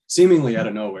seemingly out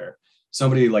of nowhere,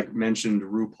 somebody like mentioned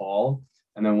RuPaul.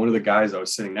 And then one of the guys that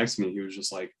was sitting next to me, he was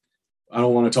just like, I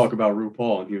don't want to talk about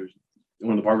RuPaul. And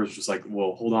one of the barbers was just like,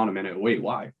 well, hold on a minute. Wait,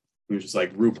 why? He was just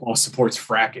like, RuPaul supports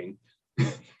fracking.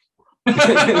 And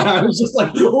I was just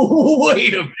like,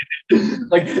 wait a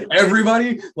minute. Like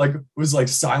everybody like was like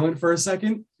silent for a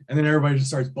second. And then everybody just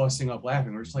starts busting up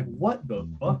laughing. We're just like, what the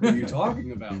fuck are you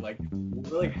talking about? Like,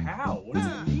 we're like, how? What does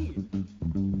it mean?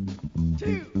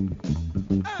 2,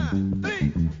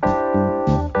 3.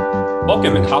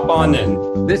 Welcome and hop on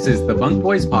in. This is the Bunk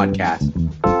Boys Podcast.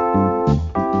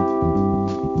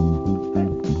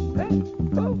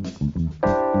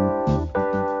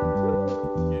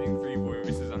 Getting 3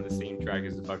 voices on the same track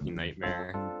is a fucking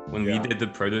nightmare. When we did the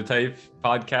prototype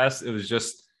podcast, it was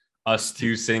just us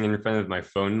two sitting in front of my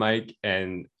phone mic,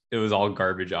 and it was all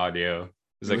garbage audio. It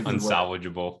was like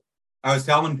unsalvageable. I was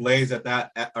telling Blaze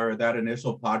that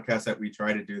initial podcast that we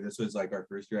tried to do, this was like our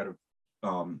first year out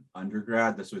of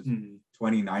undergrad. This was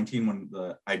 2019 when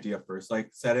the idea first like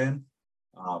set in.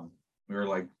 We were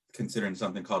like considering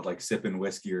something called like sipping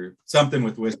whiskey or something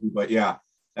with whiskey, but yeah,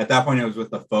 at that point it was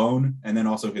with the phone and then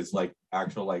also his like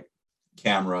actual like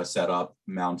camera set up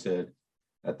mounted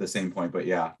at the same point. But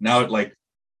yeah, now like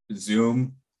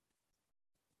Zoom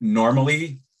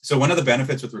normally. So one of the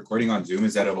benefits with recording on Zoom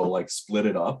is that it'll like split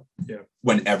it up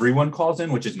when everyone calls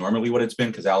in, which is normally what it's been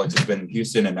because Alex has been in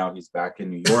Houston and now he's back in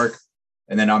New York.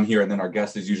 And then I'm here and then our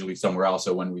guest is usually somewhere else.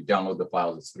 So when we download the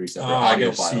files, it's 3 separate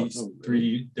audio files.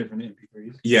 3 different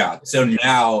MP3s. Yeah. So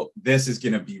now this is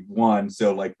going to be one.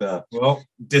 So like the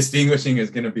distinguishing is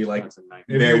going to be like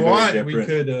if you want, we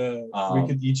could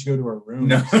each go to our room.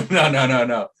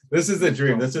 No. This is the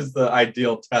dream. This is the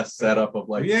ideal test setup of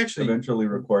like eventually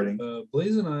recording.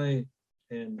 Blaze and I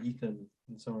and Ethan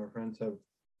and some of our friends have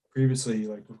previously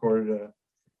like recorded a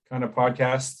kind of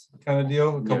podcast kind of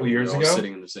deal a couple years ago.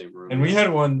 Sitting in the same room. And we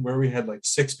had one where we had like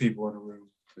 6 people in a room.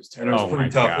 And it was pretty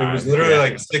tough. God. It was literally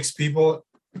like 6 people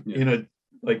in a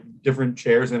like different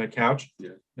chairs and a couch. Yeah.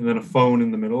 And then a phone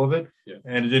in the middle of it. Yeah.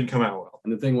 And it didn't come out well.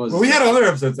 And the thing was, we had other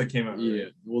episodes that came out. Yeah.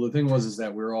 Well, the thing was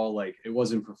that we're all like, it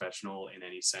wasn't professional in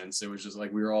any sense. It was just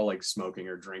like we were all like smoking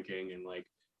or drinking and like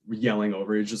yelling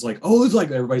over it. It's just like, oh, it's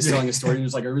like everybody's telling a story and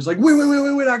it's like everybody's like,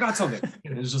 wait, I got something.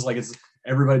 And it's just like it's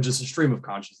everybody just a stream of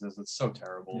consciousness. It's so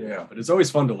terrible. Yeah. But it's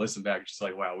always fun to listen back. Just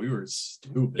like, wow, we were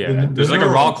stupid. Yeah. There's like a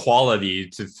raw quality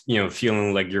to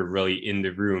feeling like you're really in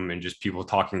the room and just people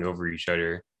talking over each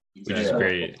other, which is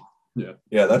great.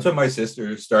 Yeah, that's what my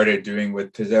sister started doing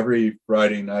because every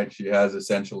Friday night she has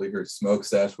essentially her smoke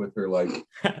sesh with her like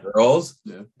girls.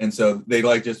 Yeah. And so they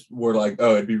like just were like,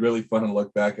 oh, it'd be really fun to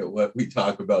look back at what we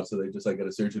talk about. So they just like at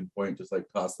a certain point, just like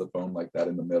toss the phone like that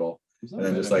in the middle and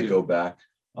then just like go back.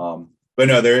 But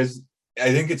no,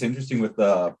 I think it's interesting with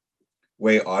the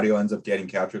way audio ends up getting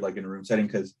captured like in a room setting.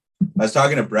 Cause I was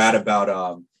talking to Brad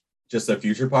about just a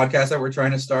future podcast that we're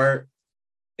trying to start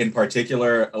in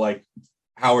particular, like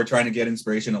how we're trying to get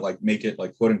inspiration to like make it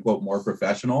like quote unquote more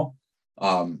professional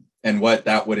and what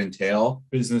that would entail.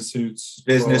 Business suits,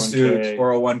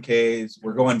 401ks.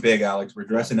 We're going big, Alex. We're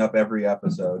dressing up every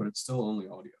episode. But it's still only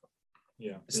audio.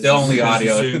 Yeah. Still only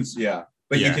audio. Yeah.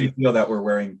 But you can feel that we're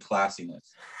wearing classiness.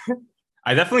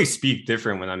 I definitely speak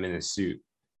different when I'm in a suit.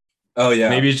 Oh yeah.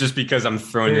 Maybe it's just because I'm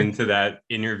thrown into that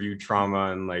interview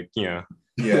trauma and like,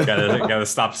 gotta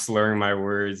stop slurring my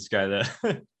words. Gotta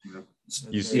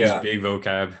use big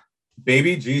vocab.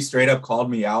 Baby G straight up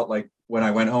called me out like when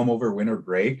I went home over winter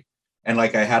break and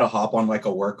like I had to hop on like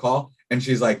a work call and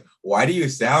she's like, why do you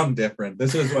sound different?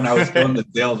 This was when I was doing the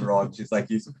sales role and she's like,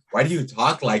 why do you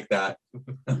talk like that?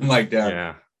 I'm like,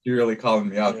 damn, you're really calling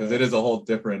me out because it is a whole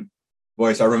different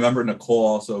voice. I remember Nicole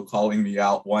also calling me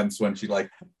out once when she like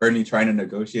heard me trying to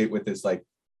negotiate with this like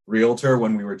realtor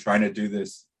when we were trying to do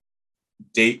this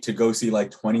date to go see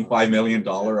like $25 million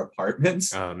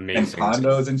apartments and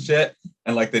condos and shit.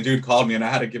 And like the dude called me and I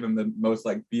had to give him the most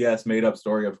like BS made up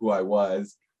story of who I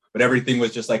was. But everything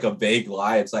was just like a vague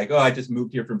lie. It's like, oh, I just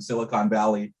moved here from Silicon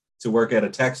Valley to work at a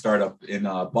tech startup in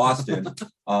Boston.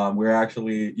 We're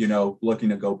actually, looking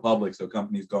to go public. So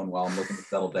company's going well. I'm looking to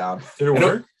settle down. Did it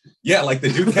work? Yeah, like the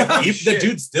dude the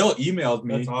dude still emailed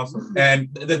me. That's awesome.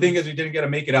 And the thing is, we didn't get to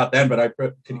make it out then, but I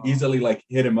could easily like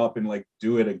hit him up and like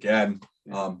do it again.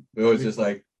 It was just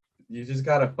like, you just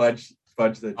gotta fudge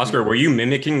the Oscar, were you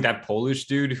mimicking that Polish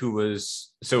dude who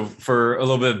was, so for a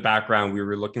little bit of background, we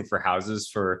were looking for houses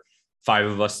for 5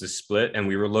 of us to split, and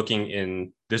we were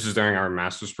looking this was during our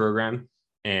master's program,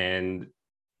 and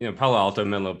Palo Alto,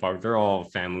 Menlo Park, they're all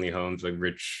family homes, like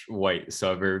rich white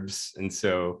suburbs. And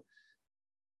so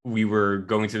we were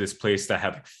going to this place that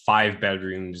had like 5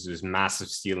 bedrooms, there's massive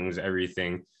ceilings,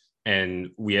 everything. and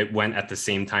we went at the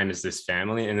same time as this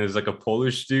family, and it was like a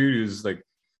Polish dude who's like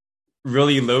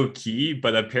really low key,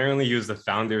 but apparently he was the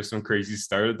founder of some crazy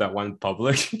startup that went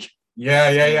public.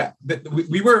 Yeah.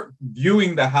 We were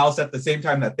viewing the house at the same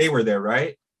time that they were there,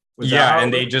 right? Was that how Yeah, it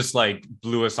and they was? just like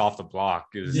blew us off the block.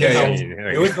 It was Yeah. insane.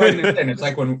 It was fun and it's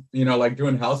like when like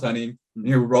doing house hunting,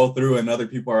 you roll through and other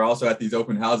people are also at these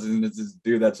open houses, and it's this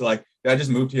dude that's like, I just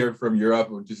moved here from Europe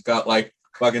and just got like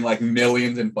fucking like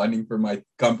millions in funding for my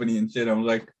company and shit. I'm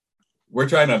like, we're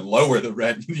trying to lower the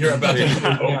rent. You're about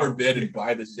to overbid and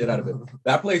buy the shit out of it.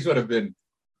 That place would have been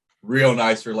real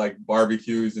nice for like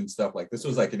barbecues and stuff. Like this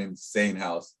was like an insane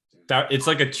house. It's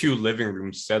like a 2 living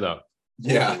room setup.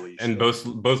 Yeah. Holy And shit.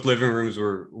 both living rooms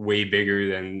were way bigger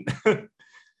than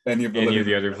Any of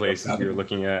the other places we were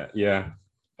looking at. Yeah.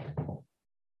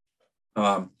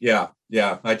 Yeah.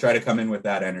 I try to come in with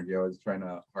that energy. I was trying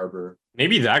to harbor.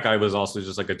 Maybe that guy was also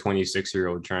just like a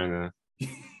 26-year-old trying to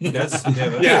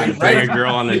Yeah, bring right. a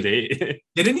girl on a date.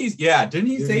 Didn't he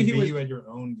say he was? You had your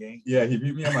own game. Yeah, he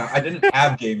beat me on my. I didn't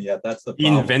have game yet. That's the He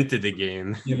problem. invented the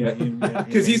game.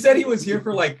 Because he said he was here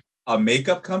for like a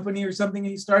makeup company or something.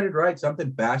 He started, right?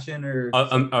 Something fashion or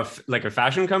Like a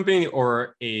fashion company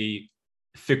or a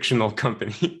fictional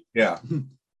company. yeah.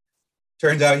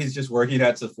 Turns out he's just working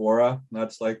at Sephora.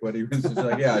 That's like what he was just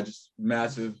like. Yeah, just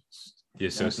massive. The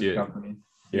associate. Massive company.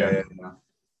 Yeah.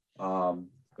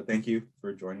 But thank you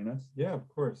for joining us. Yeah, of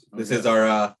course. This is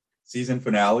our season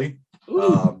finale.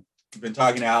 We've been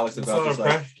talking to Alex It's about this.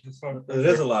 Like, it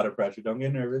is a I lot of pressure. Don't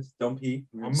get nervous. Don't pee.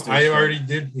 already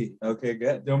did pee. Okay,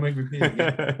 good. Don't make me pee.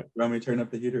 You want me to turn up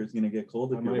the heater? It's gonna get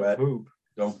cold I if you're might wet. poop.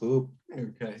 Don't poop.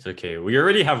 Okay. It's okay. We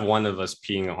already have one of us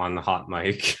peeing on the hot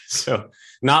mic. So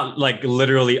not like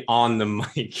literally on the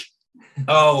mic. I'm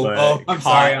caught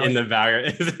sorry. in the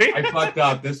background. I fucked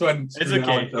up. This one. It's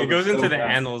okay. It goes into the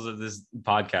annals of this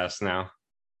podcast now.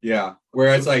 Yeah.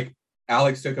 Whereas like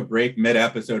Alex took a break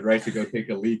mid-episode, right, to go take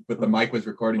a leak, but the mic was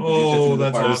recording. Oh,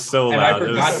 that's It was so And I loud. It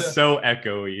forgot was to- so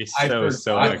echoey. I So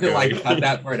forgot to like echoey. cut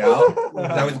that part out. 'Cause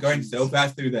I was going so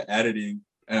fast through the editing,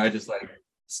 and I just like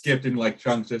skipped in like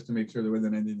chunks just to make sure there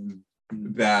wasn't anything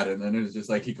bad. And then it was just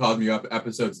like he called me up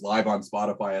episodes live on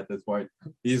Spotify at this point.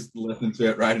 He's listening to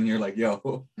it, right? And you're like,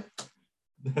 yo.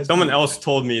 Someone else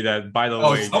told me that, by the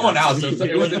Oh, way. someone else.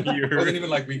 It wasn't You're- even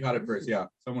like we caught it first. Yeah.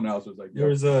 Someone else was like,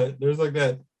 yo. There's like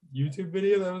that YouTube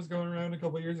video that was going around a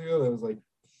couple of years ago that was like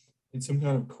in some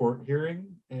kind of court hearing,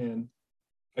 and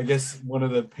I guess one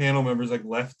of the panel members like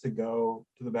left to go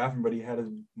to the bathroom, but he had his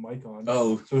mic on.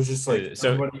 Oh, So it was just like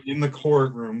So- everybody in the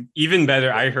courtroom. Even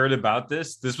better, I heard about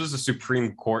this. This was a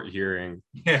Supreme Court hearing,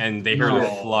 Yeah. and they heard No.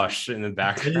 a flush in the And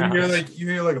background. you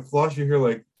hear like a flush, you hear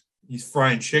like he's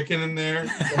frying chicken in there.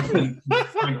 Somebody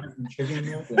frying chicken in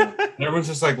there. And everyone's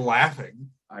just like laughing.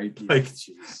 Like,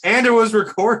 and it was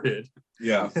recorded.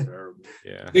 yeah. terrible.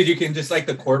 Yeah. Dude, you can just like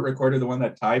the court recorder, the one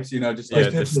that types, just Yeah,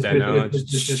 like the steno.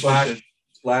 Splash,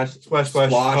 splash.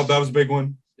 splash. Oh, that was a big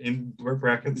one in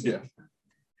brackets. Yeah.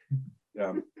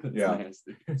 Yeah. Yeah.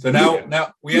 Nasty. So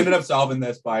now we ended up solving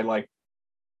this by like,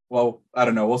 well, I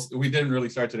don't know. We didn't really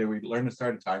start today. We learned to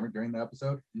start a timer during the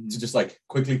episode to just like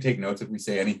quickly take notes if we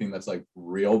say anything that's like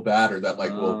real bad or that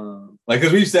like will like,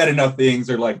 because we've said enough things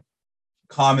or like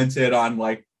commented on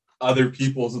like other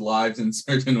people's lives in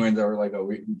certain ways that were like, oh,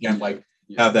 we can't like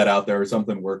have that out there or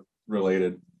something work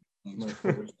related.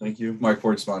 Thank you. Mark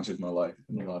Ford sponsors my life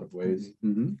in a lot of ways.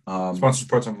 Sponsors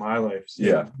parts of my life. So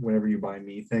Yeah. Whenever you buy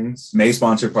me things, May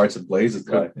sponsor parts of Blaze's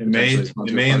life. it may in the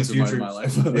Parts of future. my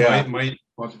life. Yeah. might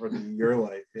sponsor parts of your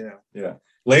life. Yeah.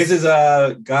 Blaze has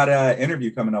got an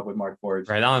interview coming up with Mark Ford.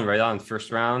 Right on.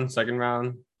 First round, second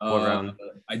round. What round?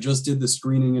 I just did the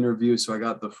screening interview, so I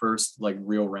got the first like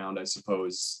real round, I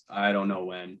suppose. I don't know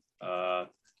when. I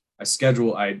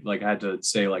had to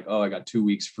say like, oh, I got 2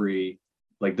 weeks free.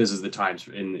 Like this is the times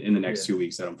in the next 2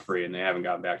 weeks that I'm free, and they haven't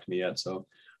gotten back to me yet. So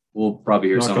we'll probably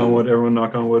hear Knock something. on wood. Everyone,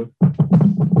 knock on wood.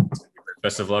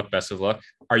 Best of luck.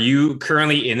 Are you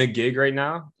currently in a gig right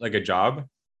now? Like a job?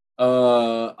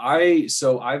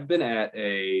 I've been at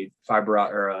a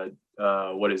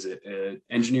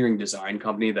engineering design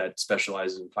company that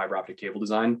specializes in fiber optic cable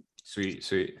design. Sweet.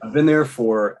 I've been there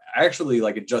for actually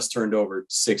like it just turned over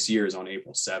 6 years on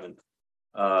April 7th.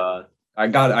 I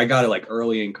got it like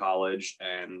early in college,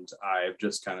 and I've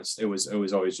just kind of it was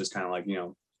always just kind of like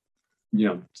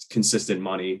consistent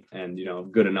money and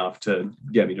good enough to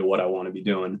get me to what I want to be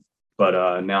doing.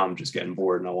 But now I'm just getting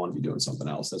bored and I want to be doing something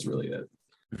else. That's really it.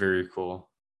 Very cool.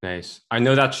 Nice. I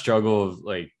know that struggle of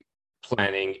like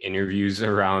planning interviews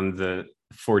around the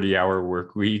 40-hour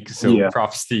work week. So Yeah.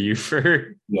 props to you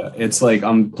for It's like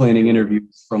I'm planning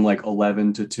interviews from like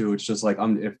 11 to 2. It's just like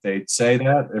if they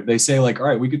say like, all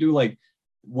right, we could do like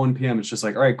 1 p.m. It's just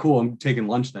like, all right, cool. I'm taking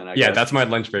lunch then. I guess. that's my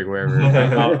lunch break wherever.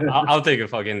 I'll take a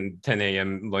fucking 10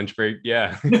 a.m. lunch break.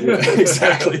 Yeah.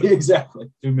 exactly.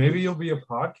 Dude, maybe you'll be a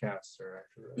podcaster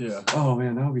after this. Yeah. Oh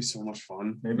man, that would be so much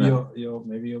fun. Maybe you'll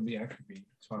be actually be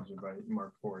sponsored by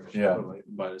Mark Ford. Yeah.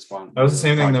 By the sponsor. That was the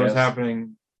same thing that was Podcast.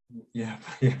 happening. Yeah,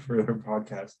 for their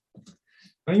podcast.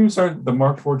 Why don't you start the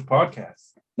Mark Forge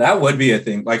podcast? That would be a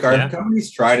thing. Like our Yeah.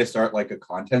 companies try to start like a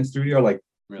content studio. Like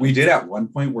Really? we did at one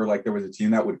point where like there was a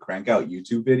team that would crank out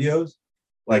YouTube videos.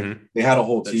 Like Mhm. they had a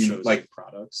whole That team. shows Like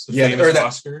products. The Yeah, famous or that-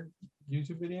 Oscar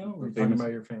YouTube video. We're talking Famous-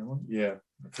 about your family. yeah,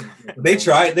 they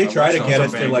try to watched get those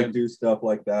us to banging. like do stuff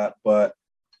like that, but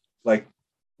like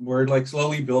we're like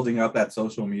slowly building up that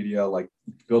social media, like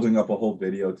building up a whole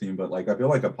video team. But like I feel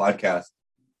like a podcast,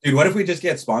 dude. What if we just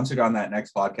get sponsored on that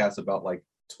next podcast about like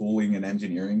tooling and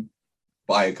engineering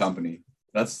by a company?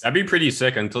 That'd be pretty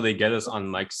sick until they get us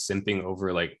on like simping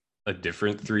over like a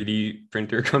different 3D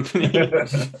printer company. And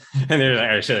they're like,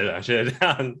 I should have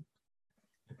done.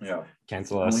 Yeah.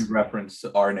 Cancel us. Only reference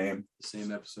our name. The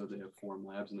same episode they have Forum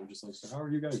Labs and they're just like, so how are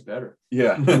you guys better?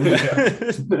 Yeah.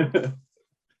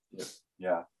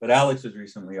 Yeah. But Alex was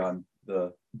recently on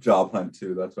the job hunt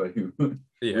too. That's why he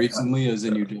Yeah. Recently, as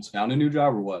in you just found a new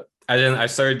job or what? I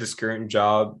started this current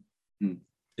job Hmm.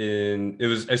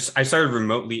 I started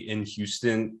remotely in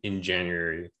Houston in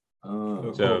January.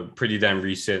 Oh, So pretty damn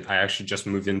recent. I actually just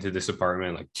moved into this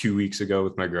apartment like 2 weeks ago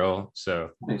with my girl.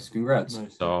 So nice. Congrats.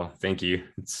 Nice. thank you.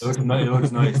 It's, It looks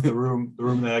nice. The room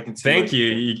that I can see. thank like,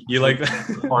 you. You like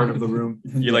the part of the room.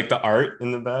 you like the art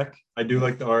in the back? I do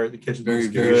like the art. The kitchen Very,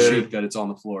 looks very good. chic that it's on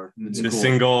the floor. It's The cool.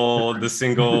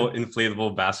 single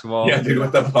inflatable basketball. Yeah, dude,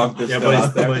 with the pump. Yeah,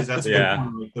 out there. but that's a Yeah.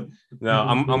 good point. Like No,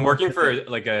 I'm working for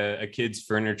like a kid's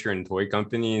furniture and toy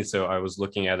company. So I was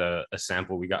looking at a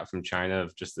sample we got from China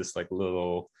of just this like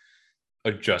little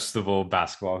adjustable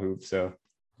basketball hoop. So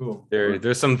cool.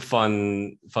 there's some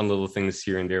fun little things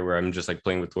here and there where I'm just like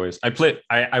playing with toys.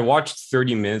 I watched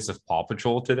 30 minutes of Paw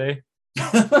Patrol today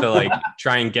to like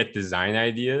try and get design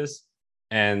ideas.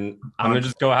 And I'm gonna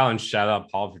just go out and shout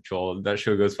out Paw Patrol. That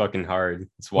show goes fucking hard.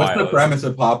 It's wild. What's the premise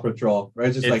of Paw Patrol?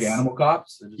 Right, just like It's- animal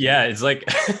cops. Yeah, it's like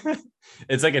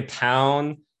it's like a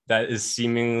town that is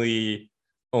seemingly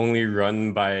only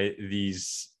run by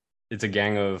these. It's a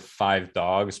gang of 5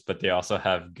 dogs, but they also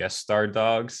have guest star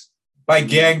dogs. By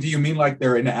gang, do you mean like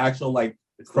they're an actual like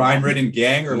crime-ridden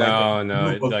gang, or No, like a no,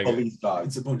 group of like- police dogs?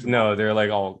 It's a bunch of No, they're like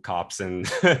all cops and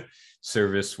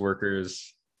service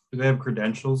workers. Do they have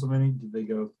credentials of any? Did they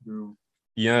go through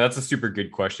You know, that's a super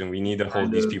good question. We need to hold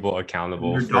these people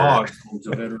accountable. your for- dogs?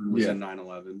 The veteran was Yeah. in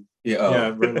 9/11. Yeah, oh.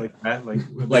 Yeah, right, like that.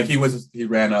 Like he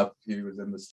ran up. He was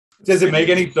in this. Does it make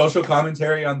any social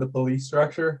commentary on the police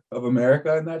structure of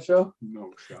America in that show?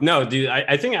 No shot. No, dude,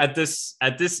 I think at this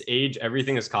age,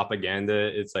 everything is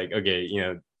propaganda. It's like, okay, you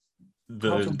know,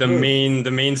 the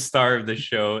main star of the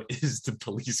show is the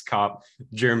police cop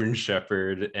German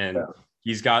Shepherd, and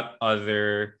he's got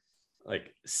other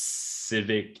like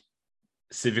civically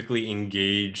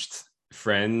engaged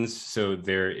friends. So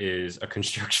there is a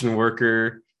construction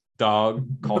worker dog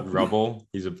called Rubble.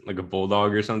 He's like a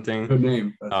bulldog or something. Good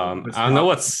name. I don't know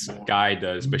what Sky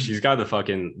does, but she's got a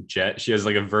fucking jet. She has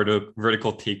like a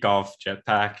vertical takeoff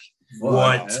jetpack.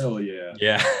 What? Hell yeah.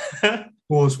 Yeah.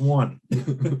 Coolest one.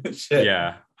 Shit.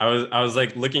 Yeah. I was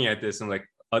like looking at this and like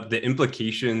the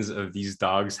implications of these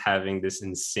dogs having this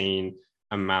insane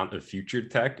amount of future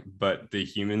tech, but the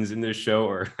humans in this show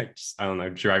are like, just, I don't know,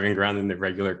 driving around in the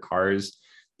regular cars.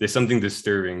 There's something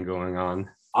disturbing going on.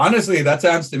 Honestly, that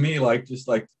sounds to me like just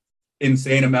like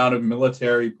insane amount of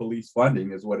military police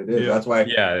funding is what it is. Yeah. That's why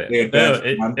Yeah, they advance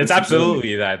it's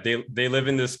absolutely that. They live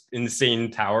in this insane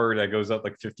tower that goes up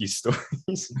like 50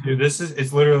 stories. Dude,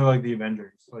 it's literally like the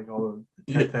Avengers. Like all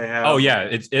the tech they have. Oh yeah,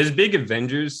 it's big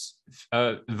Avengers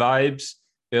vibes.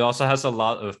 It also has a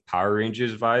lot of Power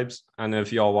Rangers vibes. I don't know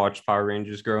if y'all watched Power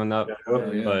Rangers growing up,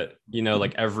 Yeah. but you know,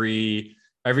 like every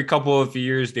couple of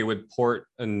years they would port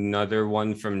another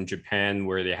one from Japan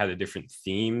where they had a different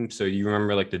theme. So you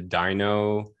remember like the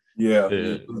Dino? Yeah.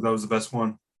 The, That was the best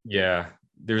one. yeah,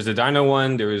 there was a Dino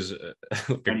one. There was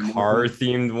like a Mighty car Morphin.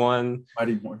 themed one.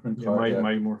 Mighty Morphin. Yeah,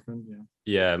 Mighty Morphin. Yeah.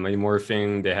 Yeah, Mighty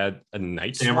Morphing. They had a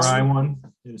Night Samurai Swan. one.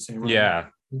 Yeah, Samurai. Yeah,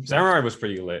 Samurai was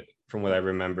pretty lit from what I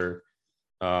remember.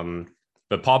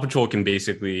 But Paw Patrol can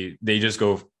basically, they just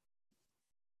go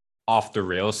off the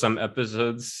rails some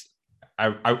episodes.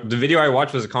 The video I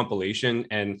watched was a compilation,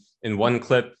 and in one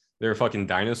clip there were fucking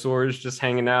dinosaurs just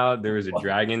hanging out. There was a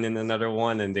dragon in another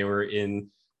one, and they were in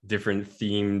different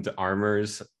themed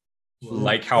armors,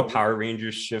 like how Power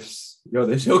Rangers shifts. Yo,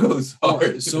 this show goes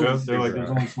hard. So they're like,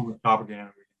 there's only so much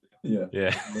propaganda. Yeah.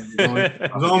 Yeah.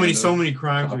 There's only so many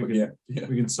crimes we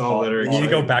can solve that are. You need to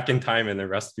go back in time and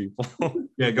arrest people.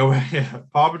 Yeah, go back. Yeah.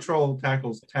 Paw Patrol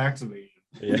tackles tax evasion.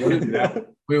 Yeah.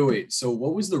 Wait. So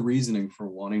what was the reasoning for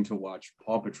wanting to watch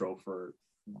Paw Patrol for,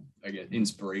 I guess,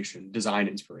 design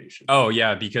inspiration? Oh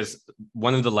yeah, because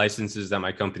one of the licenses that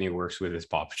my company works with is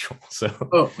Paw Patrol. So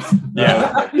Oh,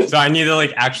 yeah. So I need to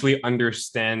like actually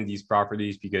understand these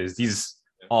properties because these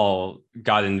all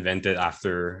got invented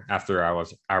after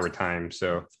our time.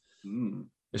 So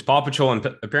it's Paw Patrol, and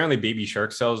apparently Baby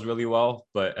Shark sells really well.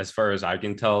 But as far as I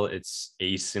can tell, it's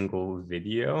a single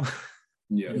video.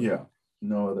 Yeah.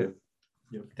 No other.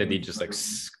 that they just like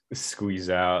squeeze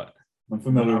out. I'm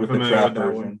familiar with the trap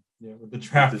version. Yeah, with the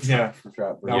trap. Yeah, The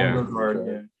trap that Yeah. one goes hard.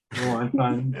 Yeah. Little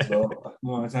Einstein.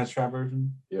 Little Einstein's trap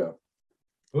version. Yeah.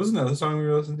 What was another song we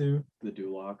were listening to? the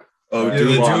Duloc. Oh, Yeah,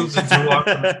 Doo-Wop. the Doo-Wop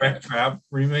from Shrek Trap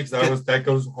remix. That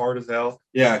goes hard as hell.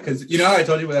 Yeah, because you know how I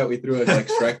told you that we threw a like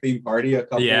Shrek themed party a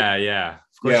couple. Yeah.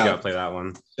 Of course, Yeah. you gotta play that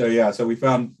one. So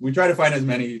we try to find as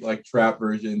many like trap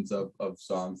versions of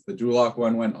songs. The Duloc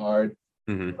one went hard.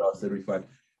 Mhm. What else did we find?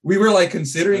 We were like I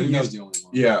considering think that was the only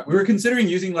one. Yeah, we were considering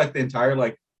using like the entire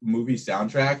like movie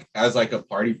soundtrack as like a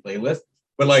party playlist,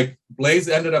 but like Blaze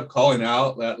ended up calling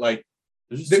out that like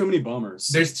There's just too many bummers.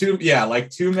 there's too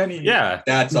many Yeah.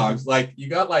 dad songs. Like you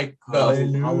got like the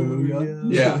Hallelujah.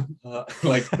 yeah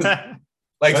like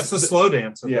like That's the slow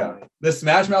dance. Of yeah the night. the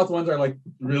Smash Mouth ones are like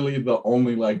really the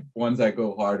only like ones that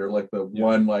go hard, or like the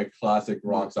one like classic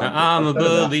rock song. I'm a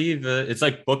believer. It's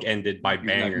like bookended by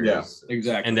bangers. Yeah.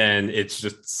 Exactly. And then it's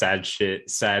just sad shit,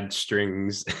 sad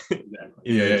strings. in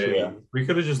Yeah, between. yeah. We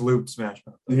could have just looped Smash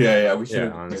Mouth. Yeah, we should.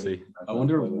 Yeah, honestly. I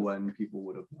wonder when people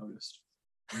would have noticed.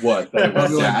 What that it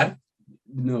was sad.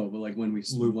 No, but like when it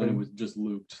was just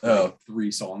looped. Oh. Like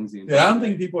 3 songs. The entire Yeah, I don't day.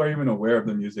 think people are even aware of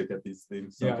the music at these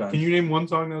things. Yeah. Sometimes. Can you name one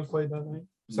song that was played that night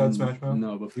besides Smash Mouth?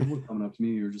 No, but people were coming up to me.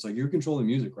 You were just like, "You're controlling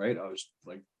music, right?" I was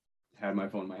like, had my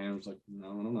phone in my hand. I was like, "No,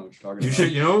 I don't know what you're talking You about."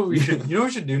 should. You know what we should. You know what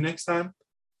we should do next time.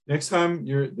 Next time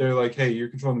they're like, "Hey, you're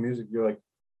controlling the music." You're like,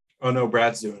 "Oh no,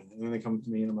 Brad's doing it," and then they come to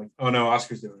me and I'm like, "Oh no,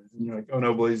 Oscar's doing it," and you're like, "Oh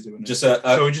no, Blaze's doing it." Just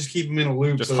so we just keep them in a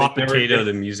loop. Just so hot they never potato get-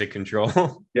 the music control.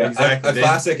 Yeah, Exactly. a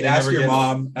classic. They Ask never your get it.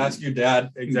 mom, ask your dad,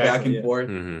 Exactly, back and yeah. forth.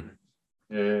 Mhm.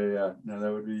 Yeah. No,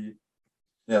 that would be.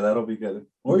 Yeah, that'll be good.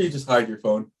 Or you just hide your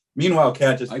phone. Meanwhile,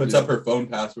 Kat just I puts do. up her phone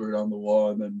password on the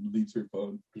wall and then leaves her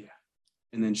phone.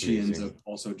 And then she ends Amazing. up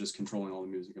also just controlling all the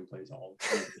music and plays all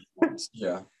of it at once.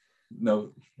 Yeah.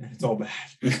 No. It's all bad.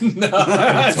 No,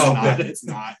 It's all not. bad. It's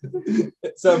not.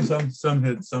 Some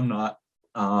hits, some not.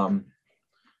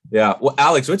 Yeah. Well,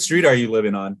 Alex, what street are you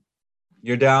living on?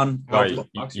 You're down. Oh,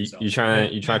 box you yourself.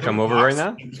 trying to come over right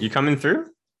now? You coming through?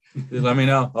 Just let me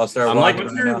know. I'll start. I'm walking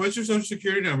like- right now. What's your social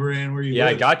security number and where you Yeah,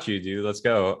 I live? got you, dude. Let's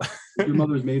go. Your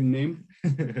mother's maiden name?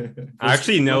 I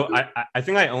actually know. I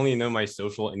think I only know my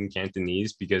social in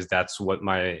Cantonese because that's what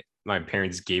my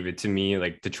parents gave it to me,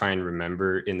 like to try and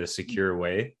remember in a secure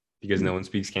way because no one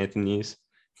speaks Cantonese.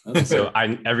 And so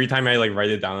every time I like write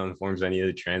it down on forms, I need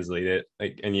to translate it.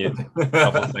 Like I need a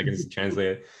couple of seconds to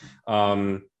translate it.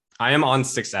 I am on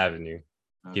 6th Avenue.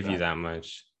 Give you that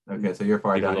much. Okay, so you're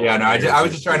far Give a down. little Yeah, no, I area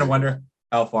was just trying to wonder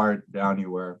how far down you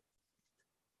were.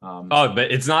 Oh,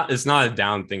 but it's not a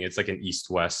down thing. It's like an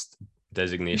east-west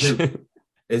designation.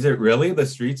 Is it really? The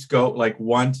streets go like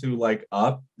 1 to like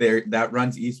up there that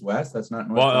runs east west? That's not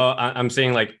north. Well, I'm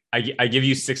saying like I give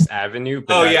you 6th Avenue.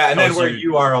 But oh that yeah, and then tells where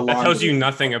you are along. that tells the- you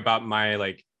nothing about my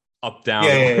like up-down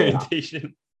Yeah.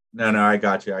 orientation. No, I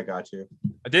got you.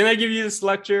 Didn't I give you this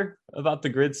lecture about the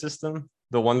grid system?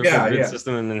 The wonderful Yeah, grid yeah.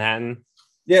 system in Manhattan.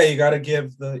 Yeah, you got to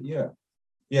give the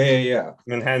yeah.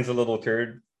 Manhattan's a little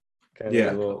turd. Kind Yeah,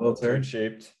 of a little little turd. turd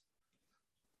shaped.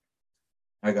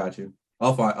 I got you.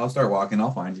 I'll start walking.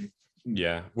 I'll find you.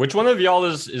 Yeah. Which one of y'all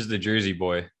is the Jersey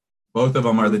boy? Both of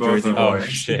them are the Both Jersey of them. Oh boys.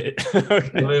 shit. We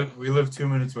Okay. live 2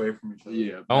 minutes away from each other.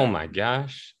 Yeah. Oh my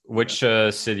gosh. Which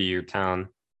city or town?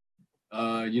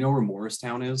 You know where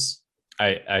Morristown is?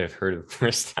 I've heard of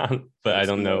Morristown, but I It's,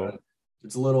 don't know.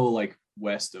 It's a little like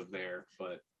west of there,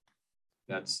 but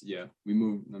that's we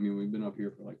moved. I mean, we've been up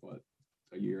here for like what,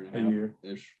 a year and a A half year.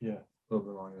 ish. Yeah, a little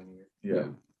bit longer than a year. Yeah.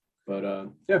 But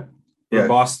Yeah. We're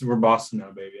Boston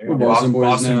now, baby. I We're got Boston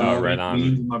boys now. Oh, right on.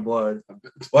 leans in my blood.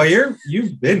 Well,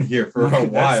 you've been here for a That's-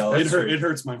 while. that's- it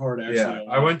hurts my heart actually. Yeah, a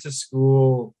I lot. went to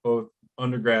school both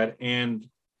undergrad and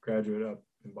graduate up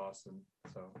in Boston.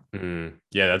 So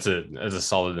Yeah, that's a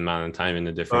solid amount of time in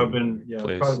a I've different been I've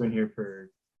place. probably been here for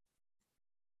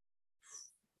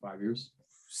 5 years.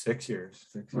 6 years.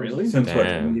 Really? Since what,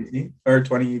 Damn. 2018 or Oh,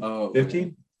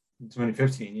 2015?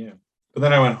 2015, yeah. But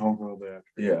then I went home for a little bit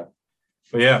after. Yeah,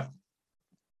 But yeah,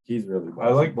 he's really. I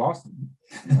like Boston.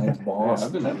 Nice Yeah, boss.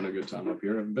 I've been having a good time up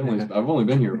here. I've only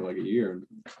been here for like a year.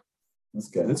 That's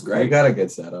good. That's great. I got a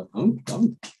good setup. I'm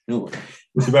killing it.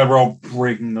 It's about we're all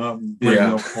breaking up and breaking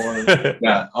Yeah. apart.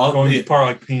 Yeah, all Going apart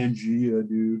like Pangea,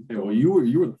 dude. Hey, well, you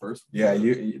were the first one. Yeah,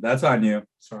 you. That's on you.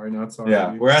 Sorry, not sorry.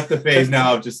 Yeah, dude. we're at the phase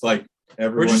now of just like We're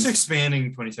everyone. just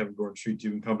expanding 27 Gordon Street to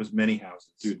encompass many houses.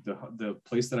 Dude, the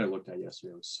place that I looked at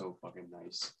yesterday was so fucking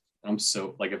nice. I'm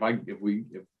so like if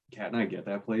Kat and I get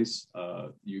that place,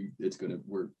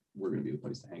 we're gonna be the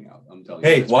place to hang out. I'm telling you.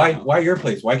 Hey, guys right now. why your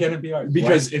place? Why can't it be ours?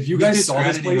 Because Why- if you we guys just saw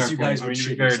this strategy place, our you guys friends. I mean, would to be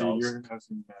shit fair, dude, yourselves. your house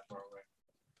isn't that far away.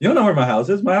 You don't know where my house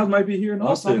is. My house might be here in I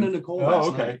was talking to Austin. Nicole Oh, last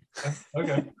okay. night.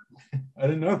 Okay. I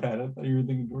didn't know that. I thought you were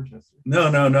thinking Dorchester.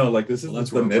 No. Like this is Well, that's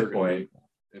the where we're gonna midpoint.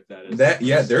 be, if that is That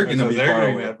yeah, they're gonna So be they're far gonna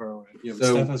be away. that far away. Yeah, but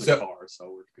So- Steph has so- a car,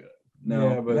 so we're good. No,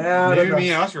 Yeah, but Nah, maybe that's me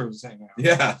and Oscar was hanging out.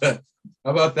 Yeah.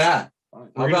 How about that? Fine.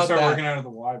 How We're gonna about start that? working out of the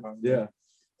Wi-Fi. Yeah,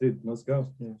 dude, let's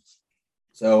go. Yeah.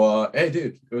 So, hey,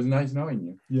 dude, it was nice knowing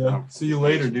you. Yeah. See you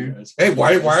later, dude. Hey,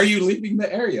 why are you leaving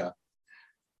the area?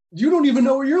 You don't even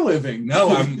know where you're living. No,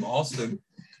 I'm Austin.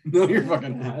 No, you're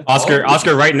fucking not.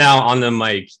 Oscar, right now on the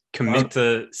mic, commit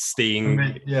to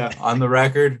staying. Yeah. On the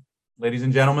record, ladies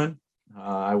and gentlemen,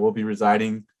 I will be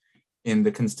residing in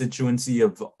the constituency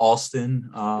of Austin,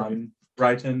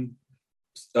 Brighton,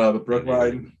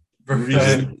 Brookline.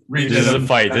 This is a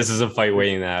fight. This is a fight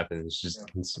waiting to happen.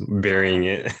 It's burying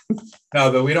it. No,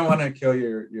 but we don't want to kill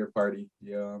your party.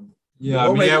 Yeah, Yeah,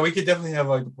 Well, maybe- we could definitely have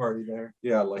like a party there.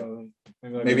 yeah, like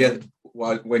Maybe maybe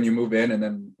when you move in and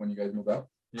then when you guys move out.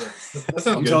 yeah. That sounds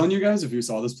I'm good. telling you guys, if you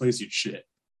saw this place, you'd shit.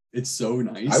 It's so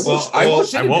nice.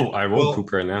 I will. I won't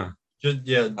poop right now. Just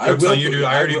yeah, I jokes will on you, poop. dude.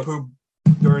 I I already will.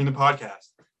 pooped during the podcast.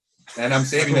 And I'm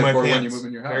saving Pooped it my for when you pants move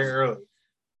in your very house. early.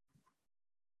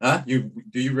 Huh?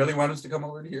 Do you really want us to come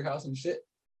over to your house and shit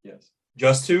Yes,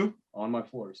 Just two? on my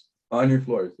floors. on your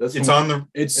floors? That's It's on the.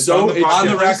 It's It's so on the it's podcast. on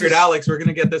the this record, is- Alex. We're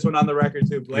gonna get this one on the record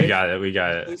too. We got it. We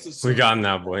got This it. is so- We got him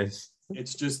now, boys.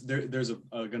 It's just there's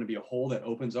going to be a hole that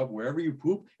opens up wherever you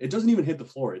poop. It doesn't even hit the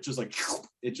floor. It's just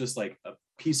like a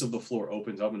piece of the floor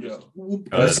opens up and just. Oh,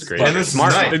 that's great. and this is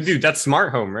Smart, nice. dude. That's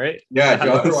smart home, right? Yeah,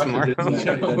 That's Joe, watch smart. the Disney Yeah,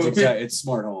 Channel that's movie. exact. It's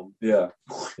smart home, Yeah.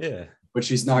 Yeah. but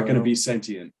she's not going to be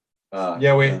sentient.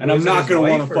 Yeah, wait. And I'm was it not his gonna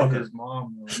wife wanna or fuck her. his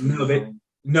mom.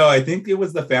 No, I think it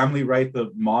was the family, right?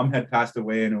 The mom had passed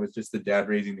away, and it was just the dad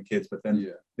raising the kids. But then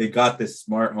Yeah, they got this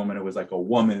smart home, and it was like a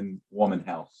woman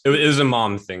house. It was a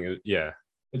mom thing. Yeah.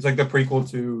 It's like the prequel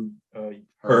to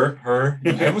Her. Her.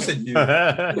 I almost said you.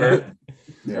 it's Her.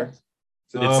 Yeah.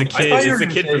 the I kid. thought you were It's the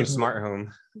gonna kid say from who Smart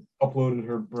Home. Uploaded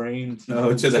her brain To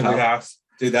the house.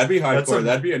 Dude, that'd be That's hardcore. a-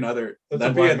 That'd be another. that's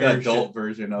That'd a be Black the Mirror adult shit.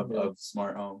 version of, Yeah. of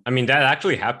smart home. I mean, that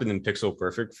actually happened in Pixel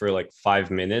Perfect for like 5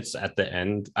 minutes at the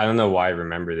end. I don't know why I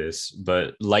remember this,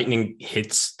 but lightning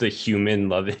hits the human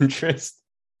love interest,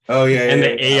 Oh yeah, and yeah,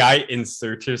 the yeah. AI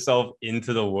inserts herself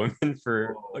into the woman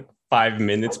for like 5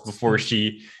 minutes before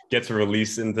she gets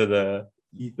released into the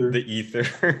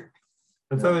ether.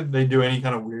 That's how they do any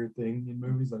kind of weird thing in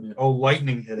movies. Like, oh,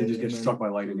 lightning hit they it. just get and then- struck by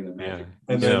lightning in the Yeah, magic.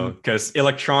 And you then- know, because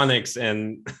electronics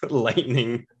and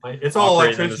lightning. Like, it's all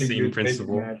operate on the electricity. same dude. Basic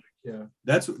principle. magic, yeah.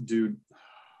 That's dude.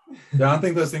 I don't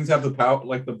think those things have the power,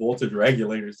 like the voltage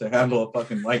regulators, to handle a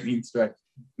fucking lightning strike.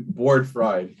 Board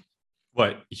fried.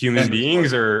 What, human And-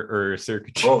 beings or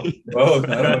circuitry? Both.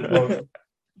 I don't know.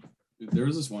 Dude, there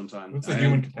was this one time. What's the I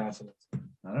human had- capacity?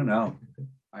 I don't know.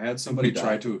 I had somebody We try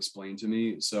died. to explain to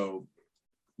me. So,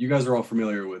 you guys are all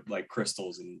familiar with like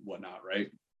crystals and whatnot,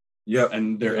 right? Yep.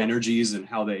 And their Yeah. energies and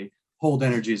how they hold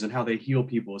energies and how they heal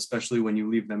people, especially when you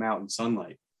leave them out in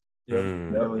sunlight.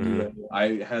 Mm, Definitely do mm. that, yeah.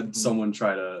 I had someone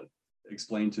try to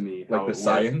explain to me how Like the it worked.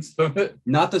 science of it.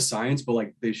 Not the science, but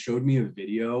like they showed me a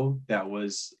video that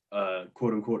was a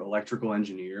quote unquote electrical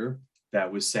engineer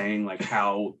that was saying like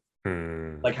how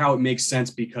it makes sense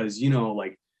because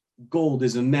like gold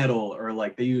is a metal, or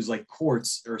like they use like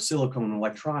quartz or silicone in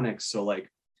electronics, so like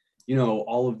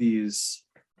all of these,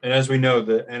 And as we know,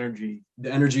 the energy the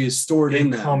energy is stored in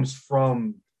it them. comes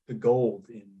from the gold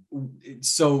in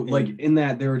So like in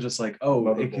that they were just like, oh,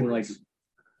 it can like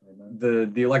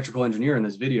motherboards. the electrical engineer in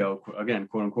this video, again,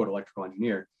 quote unquote electrical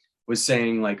engineer, was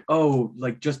saying like, oh,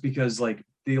 like just because like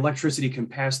the electricity can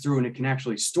pass through and it can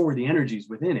actually store the energies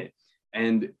within it.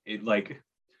 And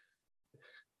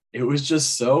it was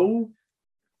just so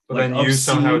But like, then you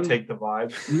somehow obscene. take the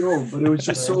vibe. No, but it was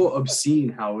just so obscene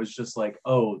how it was just like,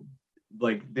 oh,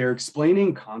 like they're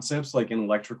explaining concepts like in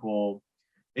electrical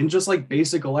in just like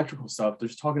basic electrical stuff. They're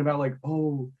just talking about like,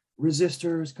 oh,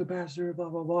 resistors, capacitor, blah,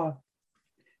 blah, blah.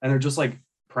 And they're just like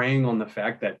preying on the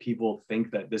fact that people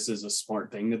think that this is a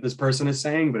smart thing that this person is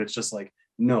saying, but it's just like,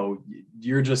 no,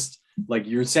 you're just like,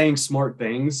 you're saying smart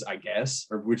things, I guess,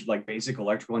 or which like basic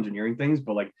electrical engineering things,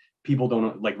 but like people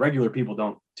don't, like regular people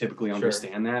don't typically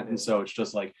understand that. And so it's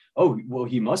just like, oh, well,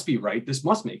 he must be right. This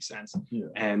must make sense. Yeah.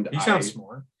 And He sounds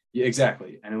smart. yeah,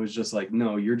 exactly. And it was just like,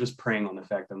 no, you're just preying on the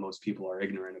fact that most people are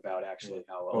ignorant about actually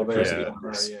how electricity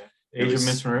works. Age of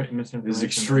misinformation. It was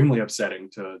extremely upsetting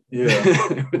to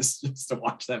it was just to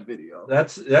watch that video.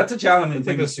 That's a challenge. It's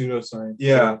like a pseudoscience.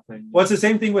 Yeah. Thing. Well, it's the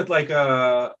same thing with like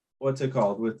what's it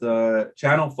called with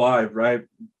Channel 5, right?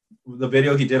 The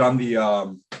video he did on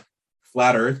the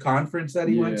Flat Earth conference that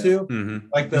he went to. Mm-hmm.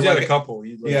 Like He's got a couple.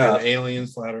 He's like yeah,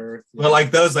 aliens, Flat Earth. But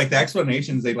like those, like the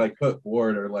explanations they like put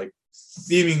forward are like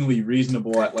seemingly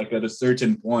reasonable at a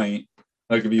certain point.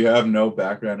 Like if you have no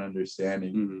background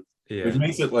understanding, which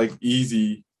makes it like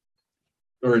easy,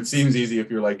 or it seems easy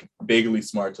if you're like vaguely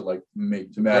smart to like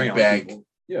make to bank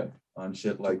on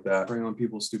shit like that. Preying on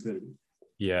people's stupidity.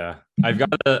 Yeah, I've got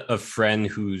a friend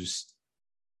whose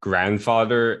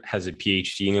grandfather has a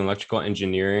PhD in electrical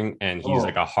engineering, and he's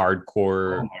like a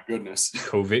hardcore oh my goodness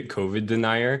COVID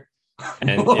denier,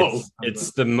 and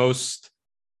it's the most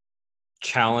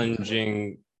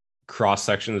challenging cross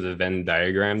section of the Venn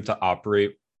diagram to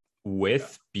operate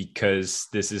with, because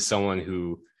this is someone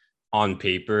who on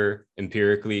paper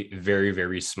empirically very,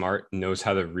 very smart, knows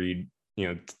how to read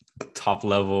top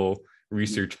level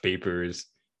research papers,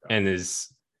 and is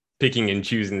picking and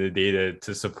choosing the data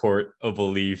to support a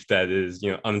belief that is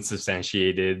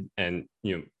unsubstantiated and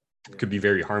could be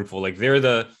very harmful. Like they're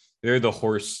the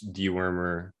horse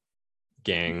dewormer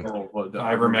gang. The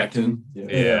ivermectin.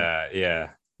 Yeah.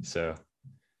 So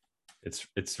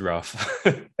it's rough.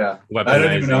 Yeah. I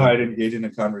don't even know how I'd engage in a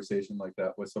conversation like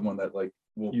that with someone that like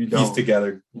will piece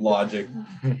together logic.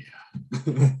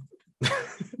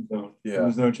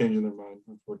 There's no change in their mind,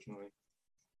 unfortunately.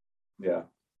 Yeah.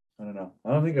 I don't know. I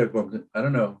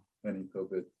don't know any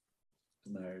COVID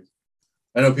deniers.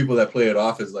 I know people that play it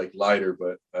off as like lighter,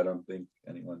 but I don't think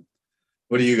anyone.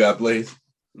 What do you got, Blaze?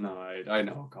 No, I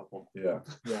know a couple. Yeah.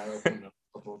 Yeah, I know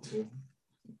a couple too.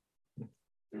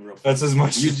 That's as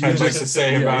much as I'd like to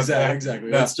say about that.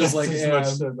 Exactly. That's just like as much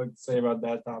as I'd like to say about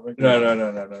that topic.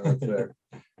 No. That's fair.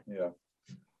 Yeah.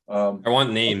 I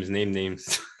want names. Name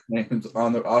names. Names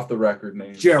off the record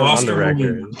names. Jared, on the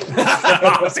record.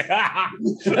 Off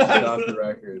the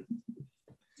record.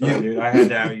 Yeah, dude, I had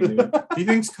to have you, dude. He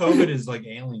thinks COVID is like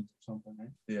aliens or something, right?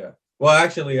 Yeah. Well,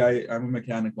 actually, I'm a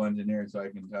mechanical engineer, so I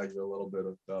can tell you a little bit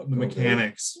about the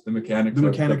mechanics. The mechanics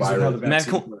of how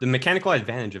the mechanical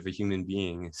advantage of a human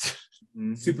being is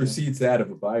supersedes that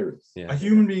of a virus. Yeah. A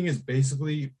human being is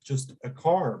basically just a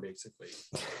car, basically.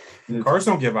 Cars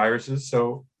don't get viruses,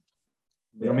 so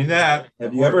I mean that.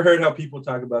 Have you ever heard how people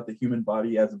talk about the human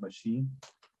body as a machine?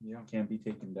 Yeah. Can't be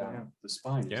taken down. Yeah. The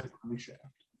spine is the crankshaft.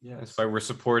 Yeah. That's why we're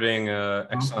supporting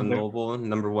ExxonMobil,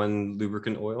 #1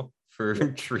 lubricant oil for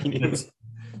treating.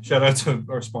 Shout out to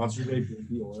our sponsor,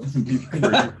 BP Oil.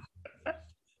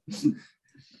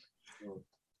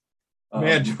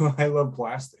 Man, do I love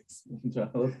plastics. I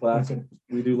love plastics.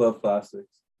 We do love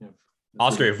plastics. Yeah.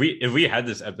 Oscar, if we had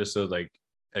this episode like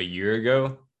a year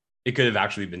ago, it could have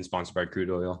actually been sponsored by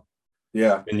crude oil.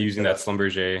 Yeah. Been using that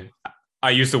Schlumberger. I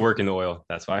used to work in the oil.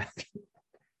 That's why.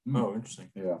 Oh,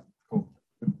 interesting. Yeah. Cool.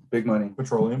 Big money.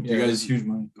 Petroleum. Do you guys huge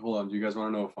money. Hold on. Do you guys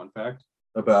want to know a fun fact?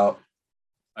 About?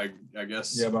 I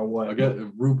guess. Yeah, about what? I get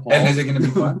RuPaul. And is it going to be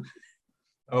fun?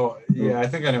 Oh, yeah, I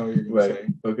think I know what you're going to say.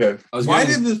 Okay. Why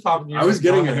did this pop? I was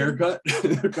getting a haircut.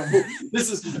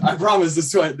 I promise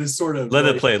this sort of. Let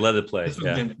it play.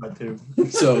 Yeah.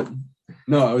 So,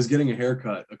 no, I was getting a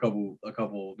haircut a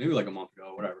couple, maybe like a month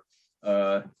ago, whatever.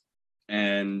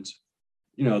 And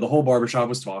the whole barbershop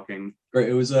was talking. Right,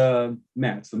 it was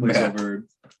Matt's. The place over.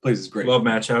 Place is great. Love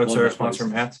Matt. Shout out to our sponsor,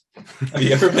 Matt's. Have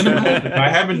you ever been to Matt's? I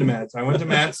have been to Matt's. I went to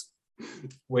Matt's.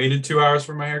 Waited 2 hours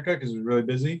for my haircut because it was really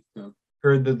busy. Yeah.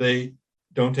 Heard that they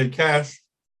don't take cash,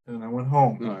 and I went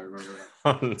home. No, I remember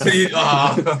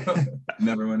that.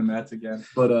 Never went to Matt's again.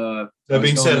 But that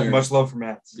being said, much love for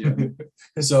Matt's. Yeah.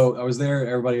 So I was there,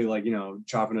 everybody like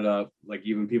chopping it up, like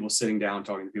even people sitting down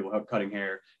talking to people cutting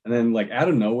hair, and then like out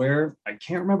of nowhere, I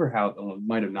can't remember how. It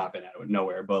might have not been out of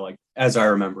nowhere, but like as I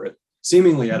remember it,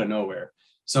 seemingly out of nowhere,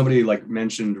 somebody like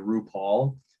mentioned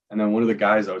RuPaul, and then one of the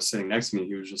guys that was sitting next to me,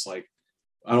 he was just like,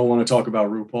 "I don't want to talk about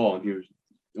RuPaul," and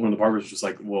one of the barbers was just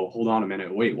like, "Well, hold on a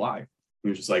minute, wait, why?" He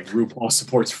was just like, "RuPaul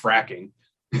supports fracking."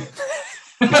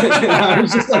 I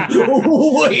was just like,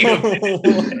 wait a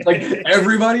minute. Like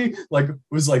everybody like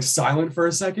was like silent for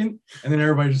a second, and then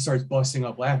everybody just starts busting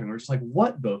up laughing. We're just like,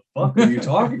 what the fuck are you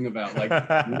talking about? Like,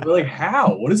 we're like,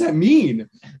 how? What does that mean?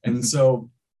 And so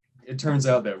it turns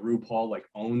out that RuPaul like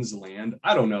owns land.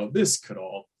 I don't know. This could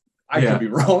all I could be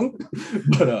wrong,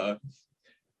 but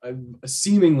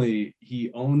seemingly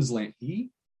he owns land.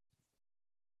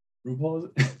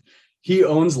 RuPaul he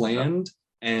owns land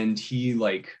and he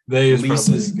like They is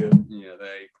leases probably good. Yeah,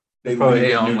 they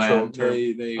Probably own neutral land. term.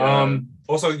 They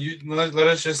Also, let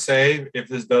us just say, if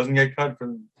this doesn't get cut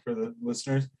for the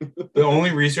listeners, the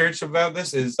only research about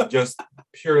this is just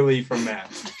purely from Matt.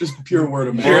 just pure word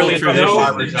of mouth. Purely no,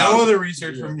 tradition. no other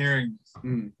research Yeah. from hearing.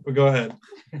 Mm. But go ahead.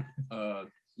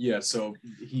 Yeah, so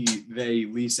they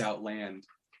lease out land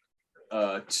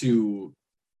to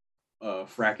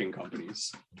fracking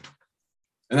companies.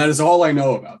 And that is all I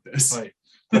know about this. Right.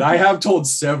 But I have told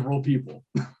several people.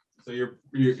 So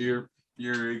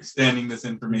you're extending this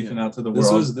information out to the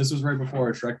world. This was right before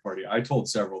our Shrek party. I told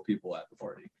several people at the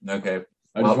party. Okay.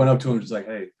 I just went up to him just like,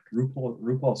 hey,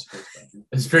 RuPaul's supposed to.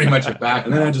 It's pretty much a fact.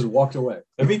 And then I just walked away.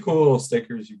 That'd be cool little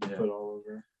stickers you could put all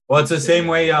over. Well, it's the same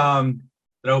way.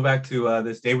 Throwback to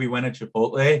this day we went at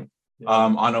Chipotle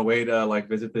on a way to like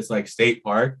visit this like state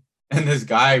park, and this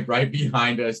guy right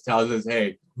behind us tells us,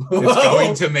 "Hey, it's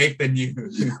going to make the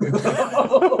news."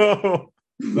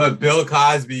 But Bill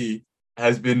Cosby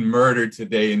has been murdered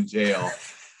today in jail.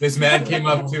 This man came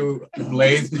up to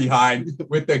Blaze behind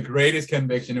with the greatest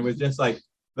conviction. It was just like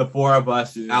the four of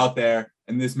us out there,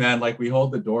 and this man, like, we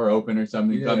hold the door open or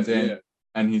something, comes in,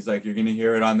 and he's like, "You're gonna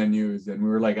hear it on the news." And we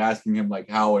were like asking him like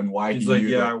how and why. He's like,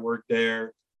 "Yeah, I work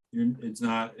there. It's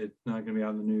not gonna be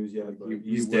on the news yet, but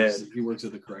he's dead." He works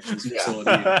at the corrections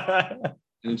facility.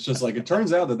 And it's just like, it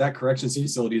turns out that corrections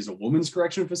facility is a woman's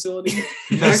correction facility.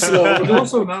 So he's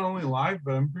also not only alive,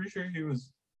 but I'm pretty sure he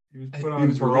was put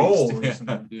on parole released.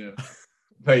 recently. Yeah.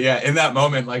 But yeah, in that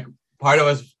moment, like part of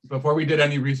us, before we did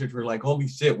any research, we're like, holy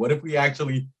shit, what if we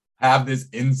actually have this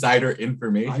insider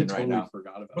information right now?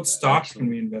 Forgot about What that, stocks actually. can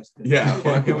we invest in? Yeah,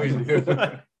 what can we do?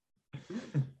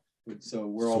 So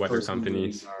we're all Sweater personally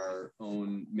companies. in our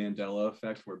own Mandela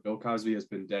effect, where Bill Cosby has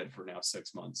been dead for now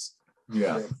 6 months.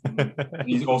 Yeah.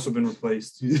 He's also been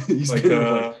replaced, He's like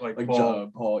been like Paul,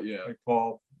 Paul, yeah. like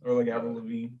Paul, or like Avril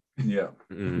Lavigne. Yeah.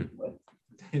 Mm.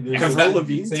 There's Avril the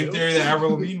Lavigne same too? theory that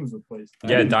Avril Lavigne was replaced.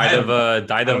 Yeah, died of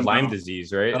I don't Lyme know.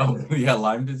 disease, right? Oh, yeah,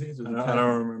 Lyme disease. I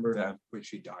don't remember. Yeah. Wait,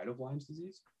 she died of Lyme's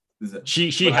disease? Is it?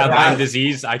 She But had I- Lyme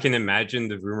disease. I can imagine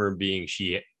the rumor being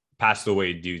she passed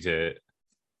away due to.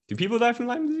 Do people die from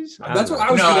Lyme disease? That's don't what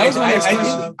know. I was No, gonna I,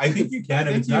 ask. I think you can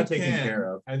if it's not taken care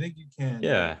of. I think you can.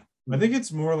 Yeah. I think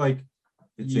it's more like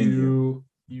It's in you.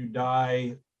 you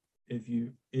die if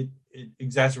it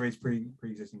exacerbates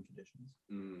pre-existing conditions.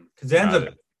 Because it ends Got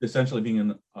up essentially being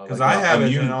an Because I have it,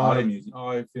 immune and autoimmune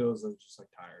all I feel is I'm just like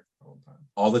tired all the time.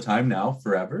 all the time now,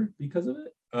 forever because of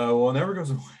it. Well, it never goes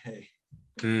away.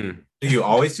 Mm. Do you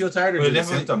always feel tired, or But do the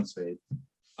definitely- symptoms fade?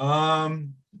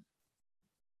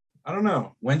 I don't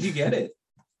know. When did you get it?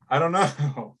 I don't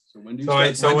know. So when do you So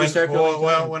I start? so when when you start feeling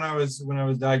tired? when I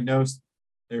was diagnosed,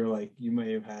 they were like, you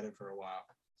may have had it for a while.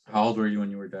 How old were you when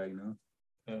you were diagnosed?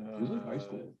 was in high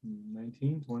school.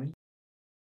 19, 20.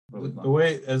 Probably The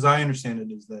way, as I understand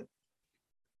it, is that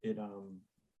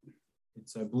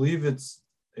it's I believe it's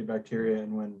a bacteria,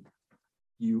 and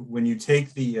when you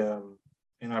take the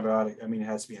antibiotic, I mean, it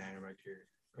has to be an antibacterial,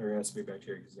 or it has to be a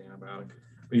bacteria because it's an antibiotic.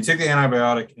 But you take the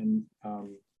antibiotic, and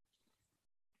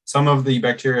some of the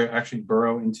bacteria actually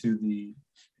burrow into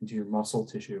your muscle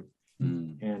tissue,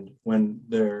 and when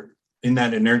they're in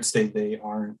that inert state, they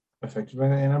aren't affected by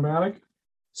the antibiotic.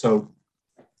 So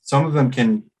some of them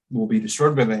will be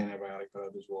destroyed by the antibiotic, but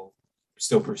others will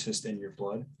still persist in your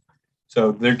blood.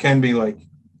 So there can be like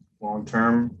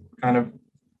long-term kind of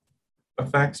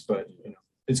effects, but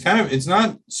it's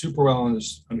not super well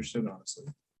understood, honestly.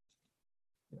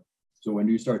 So when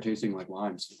do you start tasting like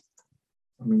limes?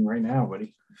 I mean, right now,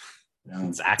 buddy,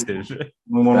 It's active.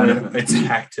 it's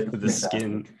active. The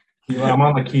skin. I'm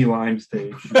on the key lime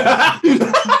stage.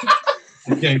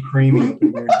 It's getting creamy up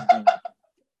in here.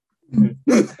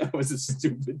 That was a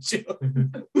stupid joke.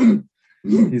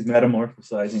 He's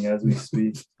metamorphosizing as we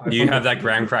speak. Do you have that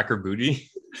graham cracker booty?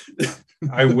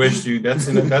 I wish, dude. That's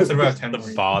in about 10 The more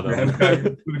years.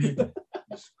 bottom.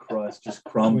 Just crust, just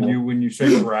crumble. When you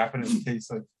start wrapping it, it tastes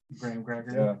like graham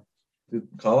cracker. Yeah. Dude,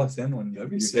 call us in when That'd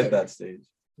be you sick. hit that stage.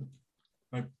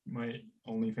 My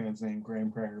OnlyFans name,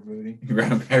 Graham Cracker Booty.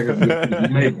 Graham cracker. You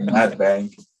make that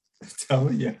bank.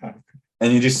 Tell you, yeah.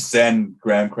 And you just send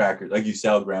graham crackers. Like you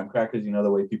sell graham crackers, you know,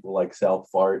 the way people like sell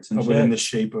farts and Oh, shit. but in the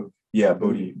shape of Yeah,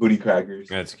 booty crackers.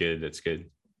 That's good. That's good.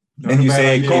 Not And a you bad say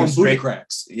it idea. Call came them booty straight.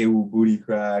 cracks. Ew, booty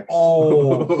cracks.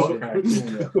 Oh, butt cracks.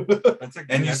 Yeah. That's a,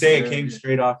 And you that's say a it good came idea.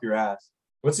 straight off your ass.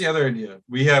 What's the other idea?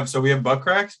 We have butt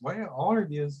cracks. Why all our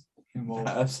ideas involve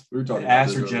Ass. We were talking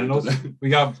ass about or this earlier genitals? today. We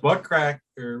got butt crack,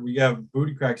 or we have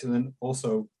booty cracks, and then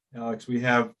also, Alex, we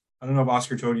have. I don't know if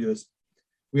Oscar told you this.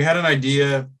 We had an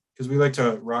idea because we like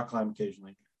to rock climb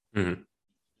occasionally. Mhm.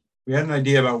 We had an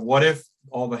idea about what if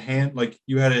all the hand, like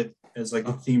you had it as like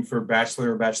a theme for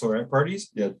bachelor or bachelorette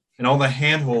parties. Yeah. And all the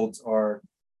handholds are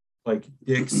like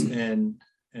dicks and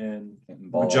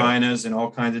Balls. vaginas and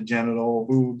all kinds of genital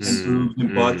boobs and Mm, boobs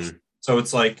and butts. So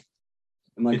it's like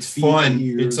And like it's feet, fun.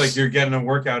 ears. It's like you're getting a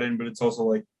workout in, but it's also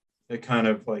like the kind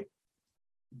of like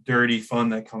dirty fun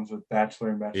that comes with bachelor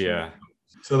and bachelorette. Yeah.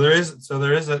 So there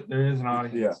is an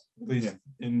audience. Yeah. At least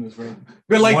in this room.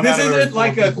 But like One this out of every isn't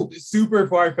like four a people. super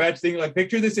far-fetched thing. Like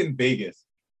picture this in Vegas,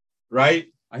 right?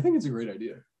 I think it's a great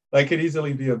idea. Like could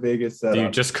easily be a Vegas setup.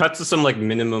 Dude, just cut to some like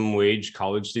minimum wage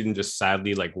college student just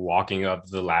sadly like walking up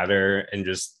the ladder and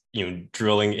just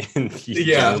drilling in these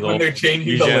yeah, genital, when they're changing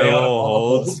these the layout genital of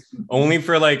all the holes, only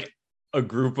for like a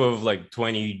group of like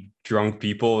 20 drunk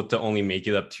people to only make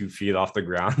it up 2 feet off the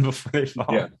ground before they fall.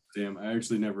 Yeah. Damn, I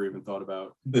actually never even thought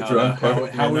about The how, drunk how,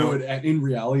 part. how Yeah, it no. would, in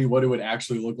reality, what it would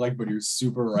actually look like. But you're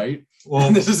super right. Well,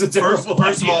 This is a terrible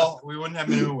first of idea. all, we wouldn't have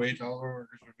minimum wage. All of our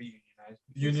workers would be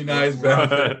Unionized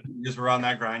benefit because we're on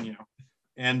that grind,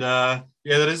 And yeah,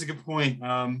 that is a good point.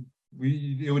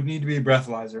 It would need to be a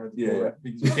breathalyzer at the Yeah, door yeah.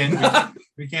 because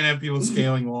we can't have people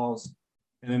scaling walls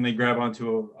and then they grab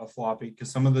onto a floppy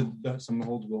because some of the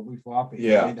holds will be floppy.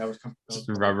 Yeah. right? That was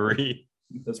Rubbery.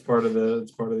 That's part of the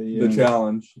the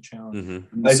challenge. challenge.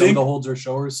 Mhm. I Some of think- the holds are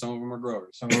showers, some of them are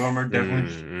growers. Some of them are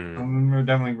definitely Mm, some of them are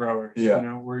definitely growers.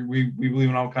 Yeah. We believe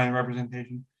in all kinds of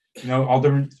representation. All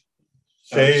different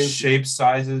Shapes, shapes,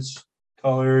 sizes,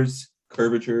 colors,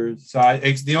 curvatures.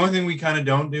 size. The only thing we kind of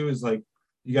don't do is like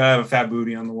you gotta have a fat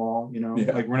booty on the wall.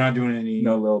 Yeah. Like we're not doing any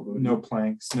No little booty. no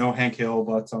planks, no Hank Hill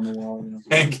butts on the wall.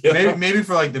 Hank Hill. Maybe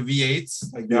for like the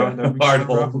V8s, like Yeah, that would be hard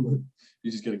kind of rough. hole.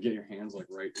 You just gotta get your hands like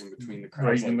right in between the cracks,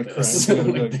 Right like in the this. cracks.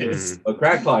 Like Mhm. this. A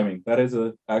crack climbing. That is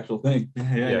an actual thing.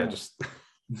 yeah, just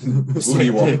Booty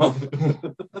wall.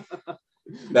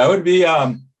 That would be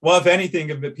well, if anything,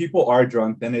 if people are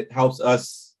drunk, then it helps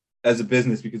us as a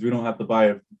business because we don't have to buy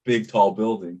a big tall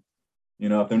building.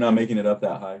 If they're not making it up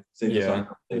that high. Save us Yeah. on-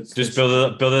 it's- just build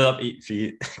it up 8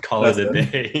 feet, call That's it a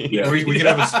it. day. Yeah. We could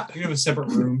have a separate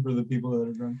room for the people that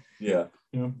are drunk. Yeah.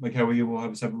 Like how we will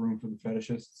have a separate room for the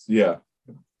fetishists. Yeah.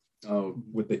 Oh,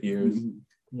 With the ears.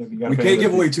 Yeah, you we gotta pay can't the-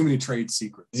 give away too many trade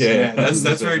secrets. Yeah.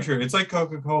 that's very true. It's like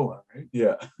Coca-Cola, right?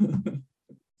 Yeah.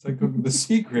 It's like the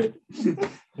secret.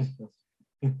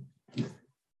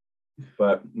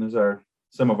 But those are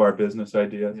some of our business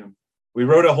ideas. Yeah. We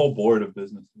wrote a whole board of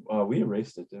business. We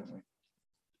erased it, didn't we?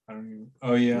 I don't even.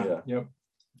 Oh yeah. Yeah. Yep.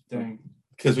 Dang.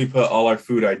 Because we put all our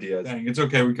food ideas. Dang. It's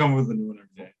okay. We come up with a new one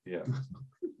every day.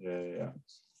 Yeah.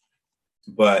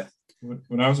 But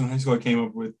When I was in high school, I came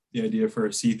up with the idea for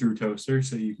a see-through toaster,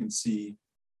 so you can see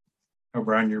how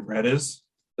brown your bread is.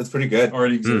 that's pretty good.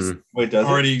 Already exists. Wait, does it?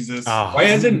 Already exists. Oh. Why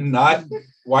is it not?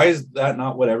 Why is that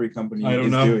not what every company I don't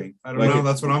is know. doing? I don't Like, know.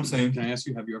 That's what I'm saying. Can I ask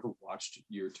you, have you ever watched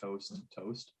your toast?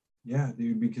 Yeah,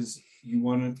 dude. Because you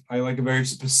want to. I like a very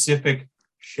specific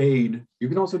shade. You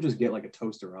can also just get like a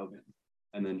toaster oven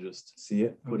and then just See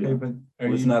it? Put Okay, it- but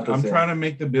Well, it's not the I'm same. trying to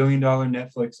make the $1 billion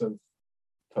Netflix of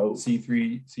Toast.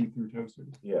 see-through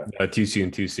toasters. Yeah. Too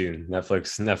soon.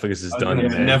 Netflix is Oh, done, yeah,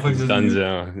 man. Netflix is done new.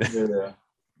 zone.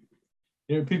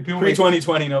 Yeah. People Pre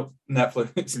 2020, no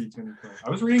Netflix. pre-2020. I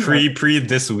was reading. Pre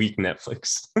this week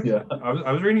Netflix. Yeah.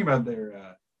 I was reading about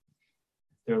their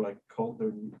like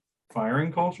their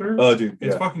firing culture. Oh, dude.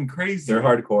 It's Yeah. fucking crazy. They're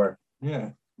hardcore.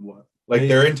 Yeah. what? Like They-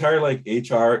 their entire like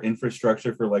HR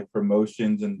infrastructure for like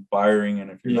promotions and firing, and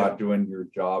if you're Yeah. not doing your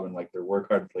job and like their work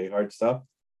hard, play hard stuff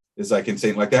is like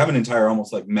insane. Like they have an entire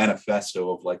almost like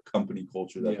manifesto of like company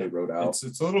culture that Yeah. they wrote out.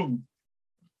 It's a little.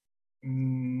 I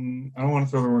don't want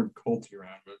to throw the word culty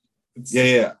around, but it's Yeah.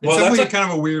 It's Well, definitely that's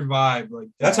kind of a weird vibe. Like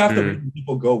that's that. half the reason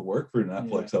people go work for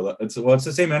Netflix. Yeah. So it's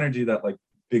the same energy that like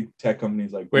big tech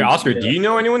companies like. Wait, Google Oscar, get. do you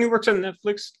know anyone who works at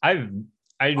Netflix?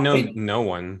 I know no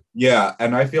one. Yeah,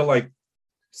 and I feel like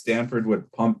Stanford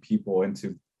would pump people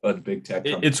into a big tech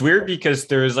company. It's weird because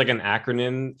there's like an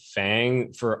acronym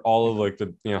FANG for all of like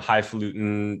the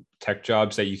highfalutin tech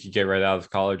jobs that you could get right out of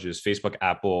college is Facebook,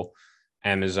 Apple,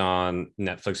 Amazon,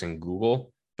 Netflix, and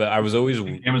Google. But I was always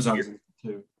Amazon's in it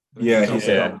too. Yeah, So- he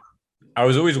said. I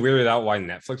was always weirded out why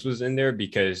Netflix was in there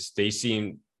because they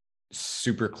seem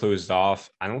super closed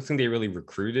off. I don't think they really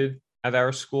recruited at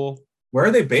our school. Where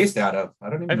are they based out of? I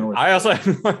don't even know. I also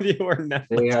have no idea where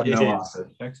Netflix They have no is.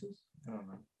 office. Texas? I don't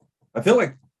know. I feel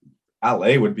like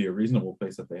LA would be a reasonable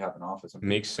place if they have an office.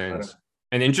 Makes sense.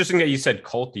 And interesting that you said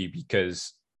culty,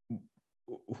 because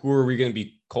who are we going to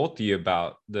be culty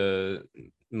about? The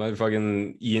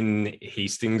motherfucking Ian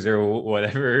Hastings or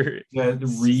whatever. Yeah, the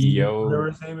Reed, CEO.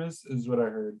 whatever his name is what I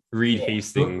heard. Reed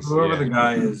Hastings. Whoever yeah. the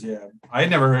guy is, yeah. I had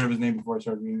never heard of his name before I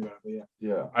started reading about it, but yeah.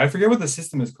 Yeah. I forget what the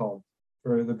system is called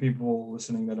for the people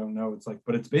listening that don't know. It's like,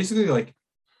 but it's basically like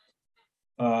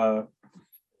upper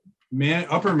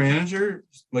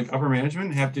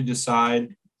management have to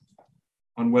decide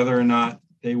on whether or not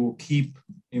they will keep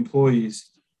employees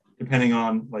depending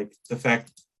on like the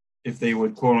fact if they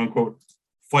would quote unquote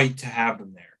fight to have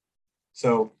them there.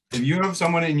 So if you have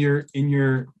someone in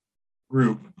your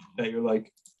group that you're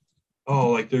like, oh,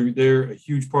 like they're a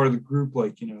huge part of the group,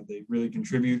 like, you know, they really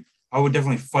contribute, I would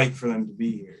definitely fight for them to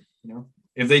be here. You know,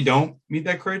 if they don't meet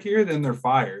that criteria, then they're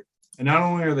fired. And not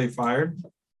only are they fired,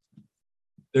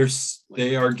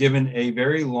 they are given a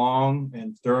very long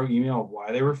and thorough email of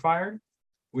why they were fired,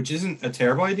 which isn't a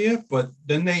terrible idea, but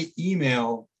then they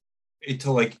email it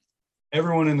to like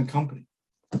everyone in the company.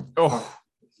 Oh,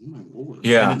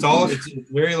 Yeah. And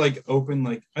it's very like open.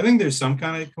 Like I think there's some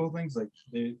kind of cool things. Like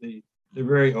they're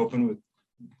very open with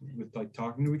like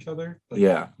talking to each other. Like,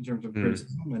 Yeah. In terms of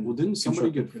criticism. And Well, didn't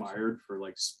somebody get constructive fired for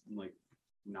like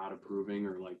not approving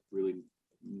or like really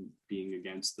being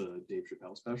against the Dave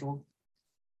Chappelle special?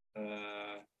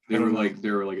 They were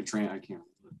like a train. I can't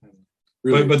remember.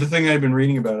 Really? But the thing I've been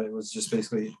reading about it was just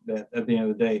basically that at the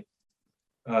end of the day,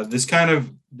 this kind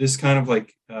of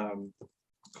like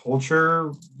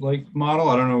culture like model,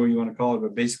 I don't know what you want to call it,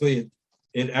 but basically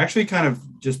it actually kind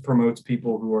of just promotes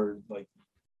people who are like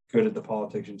good at the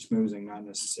politics and schmoozing, not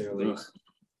necessarily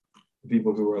the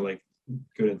people who are like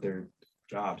good at their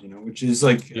jobs, you know, which is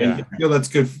like, Yeah. I feel that's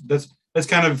good. That's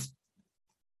kind of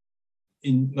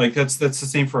in like, that's the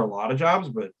same for a lot of jobs,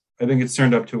 but I think it's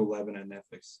turned up to 11 at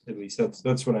Netflix. At least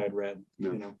that's what I had read,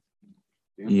 you know?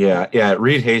 Yeah.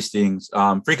 Reed Hastings,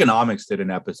 Freakonomics did an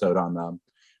episode on them,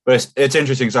 but it's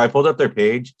interesting. So I pulled up their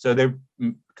page. So they're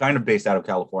kind of based out of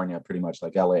California, pretty much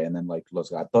like LA and then like Los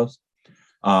Gatos.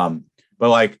 But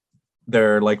like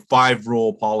they're like 5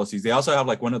 rule policies. They also have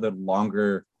like one of the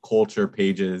longer culture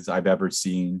pages I've ever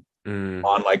seen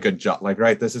on like a job. Like,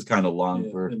 right, this is kind of long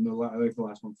for. I like the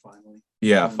last one, finally.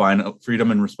 Yeah,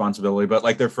 freedom and responsibility. But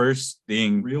like their first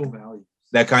thing, Real value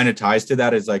that kind of ties to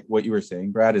that is like what you were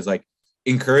saying, Brad, is like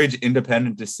encourage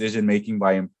independent decision making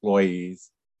by employees.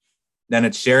 Then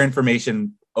it's share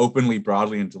information openly,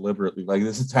 broadly, and deliberately. Like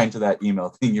this is tying to that email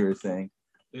thing you were saying.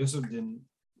 They also didn't.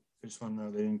 I just want to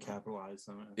know they didn't capitalize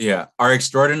on it. Yeah, are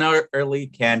extraordinarily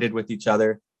candid with each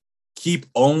other. Keep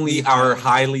only our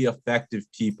highly effective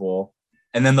people,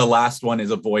 and then the last one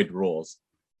is avoid rules.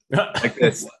 Like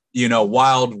this, you know,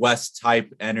 Wild West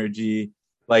type energy.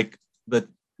 Like the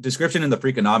description in the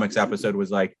Freakonomics episode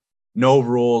was like no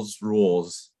rules.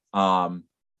 And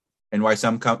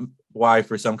why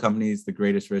for some companies the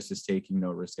greatest risk is taking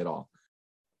no risk at all.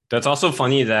 That's also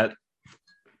funny that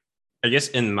I guess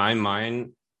in my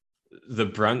mind, the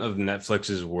brunt of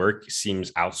Netflix's work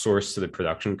seems outsourced to the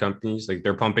production companies. Like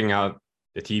they're pumping out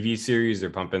the TV series, they're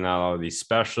pumping out all these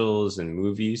specials and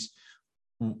movies.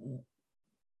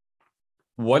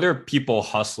 What are people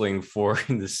hustling for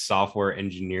in the software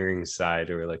engineering side,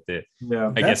 or like the?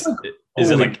 Yeah, I guess like,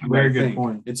 is it like very good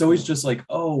point? It's always just like,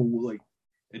 oh, like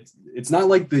it's not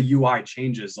like the UI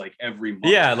changes like every month.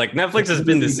 yeah, like Netflix has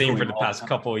been the It's same for the going all past the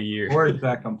time. couple of years. Or it's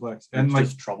that complex. And It's like,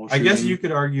 just troubleshooting. I guess you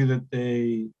could argue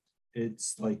that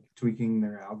it's like tweaking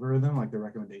their algorithm, like the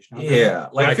recommendation algorithm. Yeah,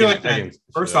 Like I feel like I can-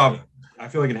 first off, I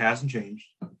feel like it hasn't changed,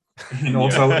 and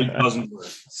also it doesn't work.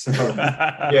 So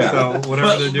Yeah. so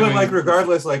whatever they're doing, But like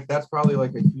regardless, like that's probably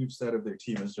like a huge set of their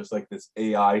team is just like this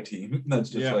AI team that's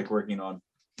just like working on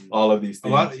all of these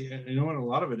things. you know what, a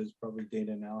lot of it is probably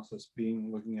data analysis,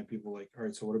 looking at people like, all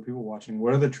right, so what are people watching?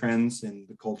 What are the trends in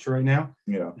the culture right now?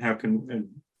 Yeah. And how can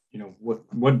you know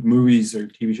what movies or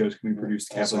TV shows can we produce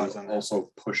to capitalize on that?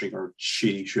 Also pushing our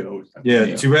shitty shows.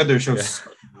 Yeah, too bad their shows.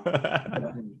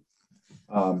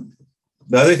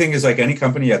 The other thing is like any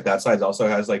company at that size also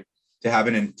has like to have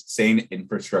an insane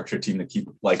infrastructure team to keep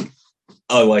like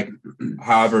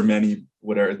however many,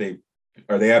 what are they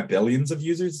at billions of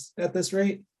users at this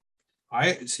rate?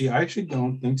 I actually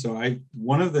don't think so.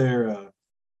 One of their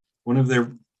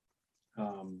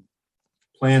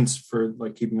plans for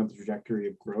like keeping up the trajectory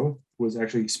of growth was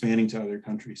actually expanding to other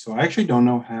countries. So I actually don't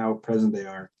know how present they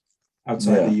are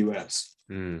outside the US.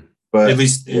 But at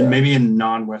least maybe in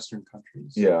non-Western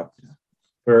countries. Yeah.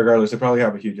 But regardless, they probably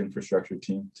have a huge infrastructure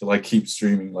team to like keep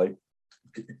streaming like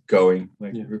going.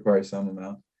 Like Yeah. it requires some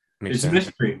amount. Makes It's a sense.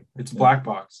 mystery. It's a black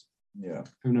box. Yeah.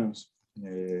 Who knows?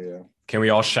 Yeah. Can we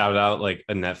all shout out like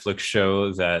a Netflix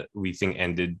show that we think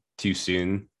ended too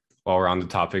soon while we're on the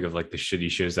topic of like the shitty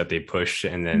shows that they push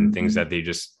and then things that they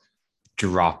just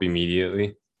drop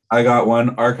immediately? I got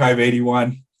one. Archive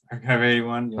 81. Archive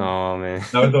 81. Yeah. Oh man.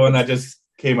 That was the one that just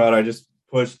came out. I just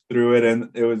pushed through it, and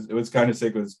it was kind of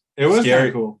sick. It was It scary.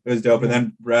 kinda cool. It was dope. And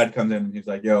then Brad comes in and he's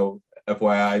like, "Yo,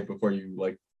 FYI, before you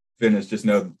like finish, just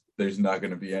know there's not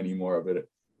going to be any more of it,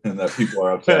 and that people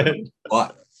are upset a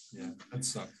lot." Yeah, that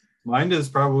sucks. Mine is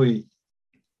probably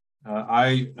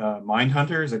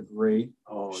Mindhunter is a great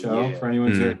show for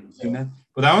anyone who's seen that.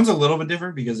 But that one's a little bit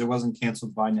different because it wasn't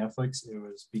canceled by Netflix. It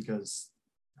was because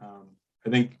I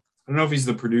don't know if he's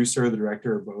the producer or the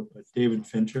director or both, but David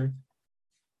Fincher.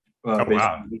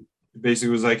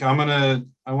 Basically was like, I want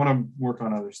to work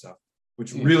on other stuff,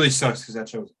 which really sucks because that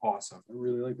show is awesome. I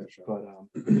really like that show. But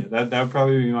yeah, that would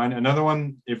probably be mine. Another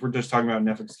one, if we're just talking about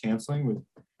Netflix canceling, with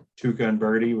Tuca and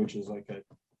Birdie, which is like a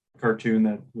cartoon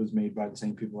that was made by the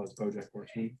same people as BoJack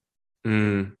Horseman.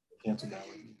 Canceled that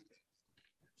one.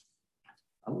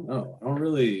 I don't know. I don't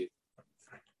really.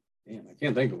 Damn, I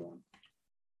can't think of one.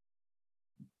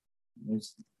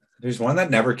 There's one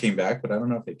that never came back, but I don't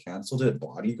know if they canceled it.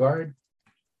 Bodyguard.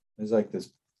 There's like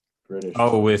this British.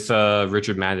 Oh, with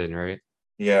Richard Madden, right?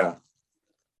 Yeah.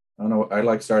 I don't know. I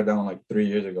like started that one like 3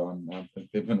 years ago, and I don't think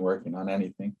they've been working on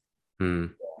anything.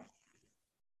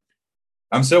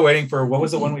 I'm still waiting for what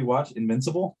was the one we watched?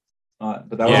 Invincible. But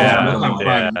that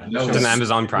was It's an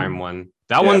Amazon Prime one.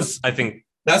 That one's, I think,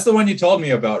 that's the one you told me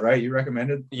about, right? You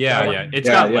recommended. Yeah. It's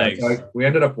got legs. So we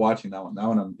ended up watching that one. That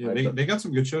one, they got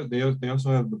some good shows. They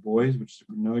also have The Boys, which is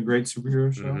another great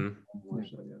superhero show.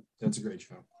 That's a great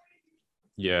show.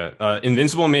 Yeah,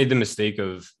 Invincible made the mistake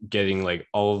of getting like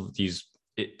all of these.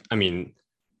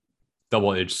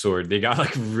 Double-edged sword. They got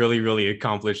like really, really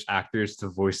accomplished actors to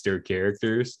voice their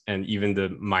characters, and even the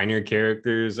minor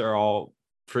characters are all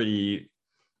pretty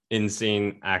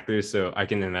insane actors. So I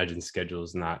can imagine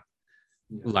schedules not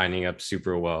lining up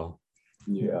super well.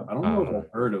 Yeah, I don't know if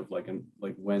I've heard of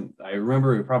when I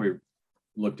remember we probably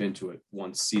looked into it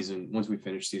once we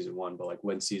finished season 1, but like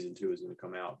when season 2 is going to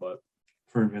come out. But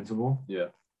for Invincible, yeah.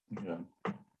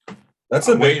 That's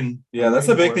a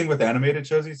big thing with animated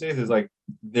shows these days. Is like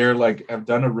they're like have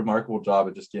done a remarkable job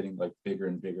of just getting like bigger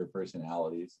and bigger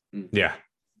personalities. Yeah,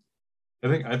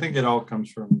 I think it all comes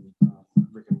from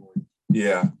Rick and Morty.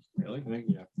 Yeah, really.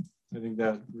 I think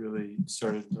that really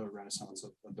started the renaissance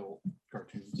of adult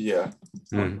cartoons. Yeah,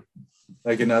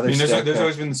 like another. There's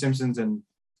always been The Simpsons and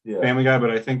Family Guy,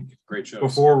 but I think great shows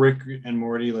before Rick and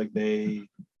Morty, like they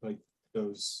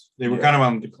were kind of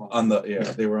on the decline.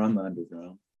 They were on the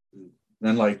underground. And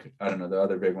then like I don't know, the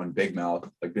other big one, Big Mouth.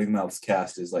 Like Big Mouth's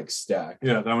cast is like stacked.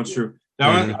 Yeah, that one's true.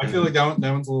 That one, I feel like that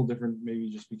one's a little different,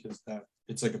 maybe just because that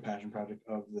it's like a passion project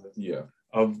of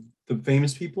the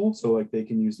famous people, so like they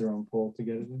can use their own poll to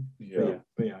get it in.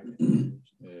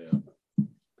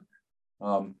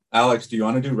 Alex, do you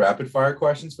want to do rapid fire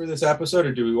questions for this episode,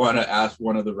 or do we want to ask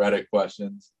one of the Reddit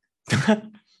questions?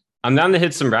 I'm down to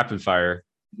hit some rapid fire.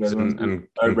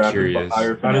 I'm curious.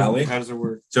 How does it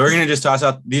work? So we're gonna just toss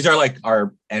out. These are like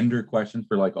our ender questions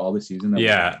for like all the season.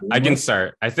 I can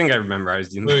start. I think I've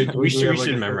memorized these. We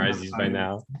should memorize these by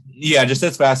now. Yeah, just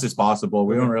as fast as possible.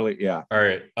 We don't really. Yeah. All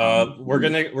right. We're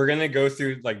gonna go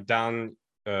through like down.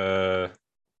 I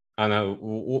don't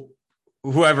know.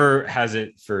 Whoever has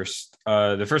it first.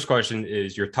 The first question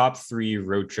is your top 3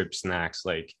 road trip snacks.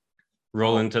 Like,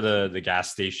 roll into the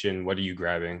gas station. What are you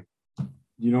grabbing?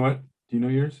 You know what? Do you know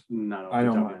yours? No, I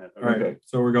know mine. All right,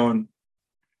 so we're going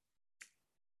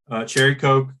cherry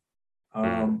Coke.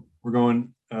 We're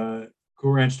going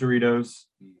Cool Ranch Doritos,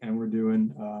 and we're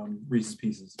doing Reese's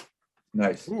Pieces.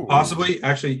 Nice. Ooh. Possibly,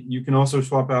 actually, you can also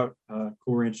swap out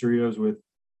Cool Ranch Doritos with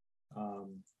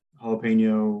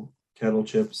jalapeno kettle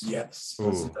chips. Yes,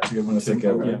 that's a good one. That's a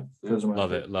good one. Yeah,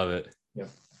 love it. Yeah.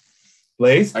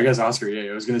 Blaze? I guess Oscar.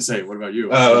 Yeah, I was gonna say. What about you?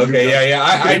 Oh, okay. Yeah.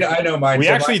 I know mine. We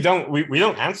actually don't. We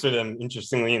don't answer them.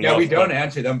 Interestingly enough. Yeah, we don't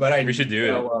answer them, but we should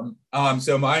do it.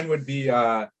 So mine would be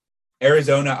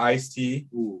Arizona iced tea.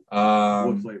 Ooh.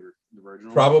 What flavor? The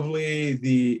original? Probably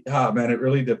the. Oh man, it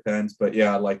really depends. But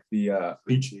yeah, like the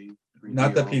peach tea.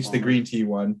 Not the peach, the green tea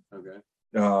one. Okay.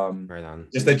 Right on.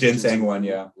 Just the ginseng one.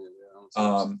 Yeah.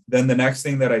 Then the next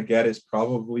thing that I get is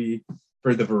probably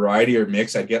for the variety or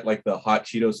mix, I get like the hot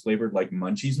Cheetos flavored like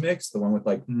munchies mix, the one with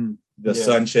like the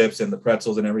sun chips and the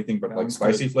pretzels and everything, but like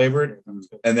spicy flavored.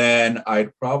 And then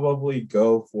I'd probably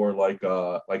go for like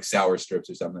sour strips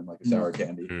or something, like a sour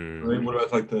candy. What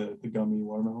about like the gummy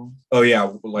watermelon? Oh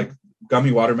yeah, like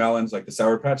gummy watermelons, like the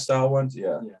Sour Patch style ones.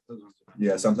 Yeah. Yeah, those ones are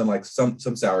Yeah, something like some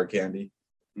sour candy.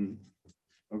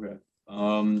 Okay.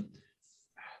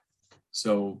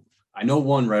 So I know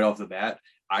one right off the bat.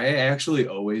 I actually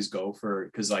always go for,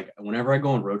 because like whenever I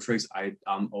go on road trips,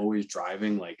 I'm always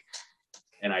driving, like,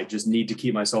 and I just need to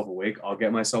keep myself awake. I'll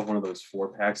get myself one of those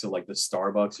 4-packs of like the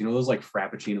Starbucks, you know, those like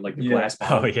Frappuccino, like the glass Oh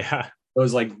bottle. yeah.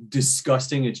 Those like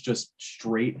disgusting. It's just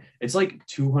straight. It's like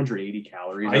 280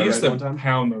 calories. I used to one time.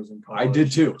 pound those in college. I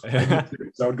did too.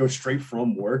 So I would go straight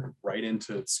from work right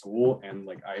into school, and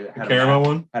like I had Caramel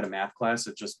one. had a math class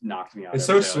that just knocked me out. It's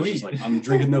every so day. I was just sweet. like, I'm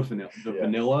drinking the Yeah.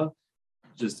 vanilla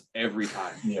just every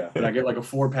time. Yeah. But I get like a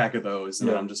 4-pack of those, and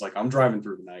then I'm just like, I'm driving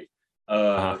through the night.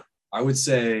 I would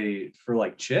say for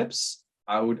like chips,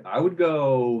 I would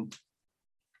go.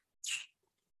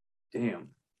 Damn.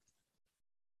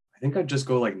 I think I'd just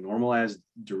go like normal as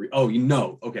Doritos.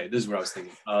 Oh, okay, this is what I was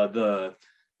thinking.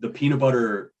 The peanut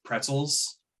butter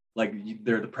pretzels, like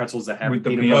they're the pretzels that have With the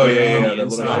peanut peanut butter. butter, on yeah, the the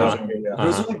inside. little Yeah.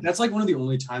 Those are like, that's like one of the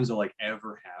only times I'll like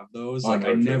ever have those. Oh, Like no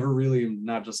I shit. never really am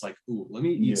not just like, ooh, let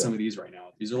me eat Yeah. some of these right now.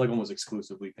 These are like almost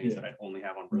exclusively things Yeah. that I only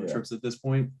have on road Yeah. trips at this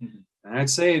point. Mhm. And I'd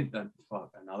say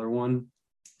another one.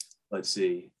 Let's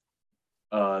see.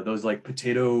 Those like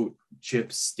potato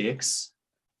chip sticks.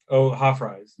 Oh, hot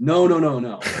fries. No.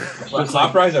 Just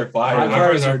hot fries are fire. Hot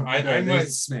fries are I they might-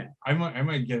 smack. I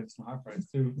might get some hot fries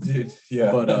too. Dude,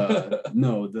 yeah. But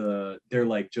no, they're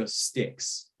like just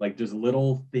sticks, like just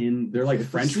little thin. They're like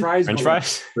French fries. French but,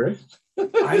 fries.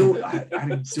 like, I don't.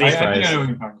 I Steak I think fries. I know what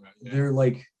you're talking about. Yeah.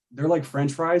 they're like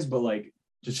French fries, but like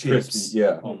just Crispy, chips.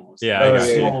 yeah. almost. Yeah, Like, I got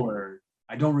you. smaller.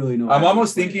 I don't really know. I'm how to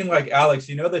almost explain thinking it. like Alex,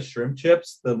 you know the shrimp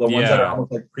chips, the ones that Yeah. are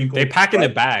almost like crinkled. They pack in a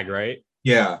bag, right?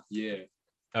 Yeah, Yeah.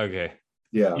 Okay.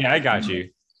 yeah. Yeah, I got you.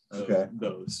 Okay.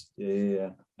 Those.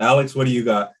 Yeah. Alex, what do you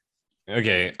got?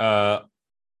 Okay.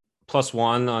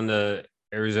 +1 on the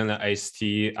Arizona iced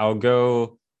tea. I'll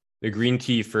go the green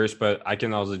tea first, but I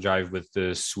can also drive with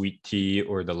the sweet tea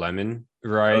or the lemon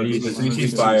variety. dude, the sweet Those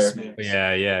tea's are fire. smacks.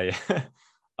 Yeah.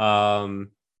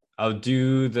 I'll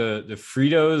do the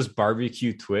Fritos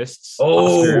barbecue twists.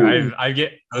 Oh. Oscar,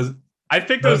 I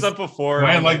picked those up before.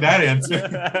 I like that answer.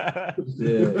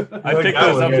 Yeah. I Like picked that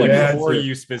those was up a good like for answer.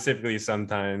 you specifically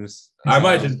sometimes. I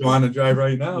might just go on a drive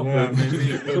right now. Yeah,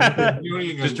 but-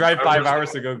 maybe. Just drive 5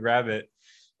 hours to go grab it.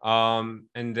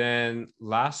 And then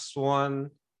last one,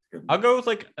 I'll go with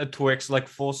like a Twix, like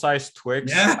full size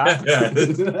Twix. Yeah. Yeah.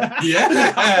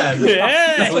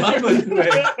 Yeah. I love a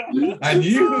Twix. I knew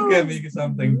you could make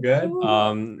something good.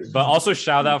 But also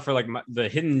shout out for like the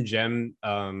hidden gem.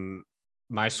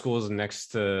 My school is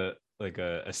next to like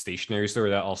a stationery store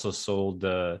that also sold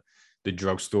the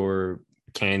drugstore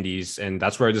candies, and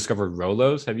that's where I discovered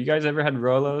Rolos. Have you guys ever had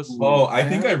Rolos? Oh, I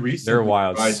think I recently. They're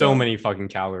wild. tried So them. many fucking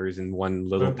calories in one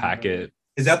little packet.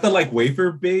 Is that the like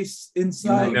wafer base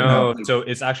inside? No, so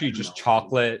it's actually just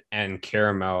chocolate and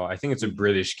caramel. I think it's a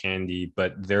British candy,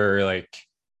 but they're like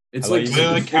It's I like, like- Are they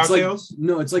like it's like cocktails?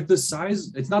 no, it's like the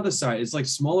size. It's not the size. It's like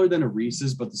smaller than a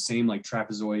Reese's, but the same like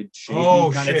trapezoid shape.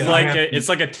 Oh, kind shit. of it's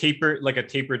thing. like a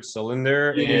tapered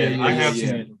cylinder. Yeah, and I have yeah.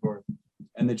 seen it before.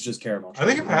 And it's just caramel. I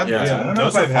think I've had Yeah. those. Yeah, I don't know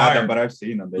Those if are I've had fire. them, but I've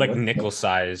seen them. They like look- nickel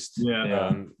sized.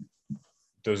 Yeah.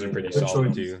 Those are pretty Good solid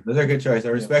choice. too. Those are a good choice. I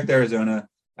respect Arizona.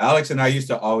 Alex and I used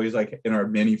to always like in our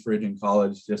mini fridge in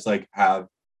college, just like have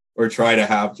or try to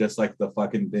have just like the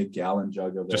fucking big gallon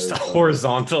jug of Just Arizona.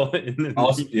 horizontal in the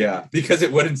Also, yeah, because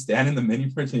it wouldn't stand in the mini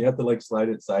fridge and you have to like slide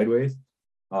it sideways.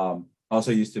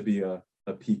 Also used to be a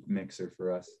peak mixer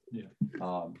for us. Yeah.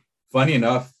 Funny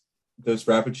enough, those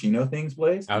Frappuccino things,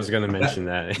 Blaze. I was gonna mention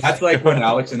that. That's like when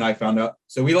Alex and I found out.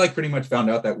 So we like pretty much found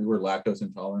out that we were lactose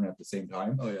intolerant at the same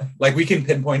time. Oh yeah. Like we can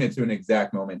pinpoint it to an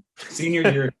exact moment. Senior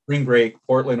year, spring break,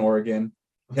 Portland, Oregon.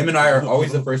 Him and I are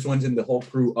always the first ones in the whole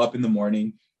crew up in the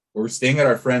morning. We're staying at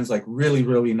our friend's like really,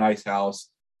 really nice house.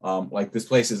 Like this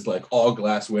place is like all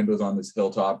glass windows on this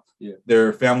hilltop. Yeah.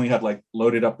 Their family had like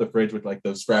loaded up the fridge with like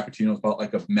those Frappuccinos, bought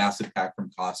like a massive pack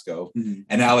from Costco. Mhm.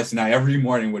 And Alex and I every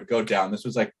morning would go down. This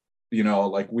was like, you know,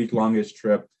 like week longish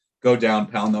trip, go down,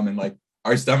 pound them, and like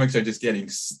our stomachs are just getting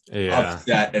Yeah.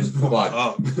 upset and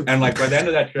fucked. And like by the end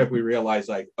of that trip, we realized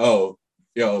like, oh,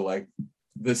 yo, like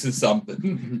this is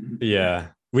something. Yeah.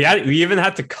 We even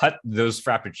had to cut those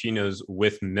Frappuccinos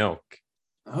with milk.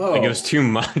 Oh. Like it was too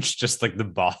much, just like the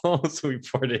bottle. So we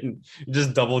poured in,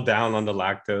 just doubled down on the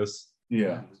lactose.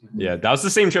 Yeah. Yeah, that was the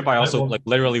same trip. I also like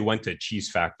literally went to a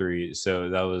cheese factory. So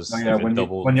that was Oh, yeah. like a When,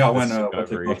 double when y'all went, what's it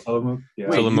discovery. called? Tillamook? Yeah.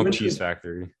 Wait, you Tillamook went to- Cheese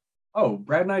Factory. Oh,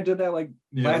 Brad and I did that like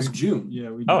Yeah, last June. Yeah.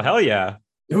 We Oh did. hell yeah!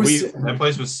 It was We- sick. That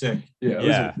place was sick. Yeah,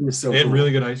 Yeah. it was so They had cool.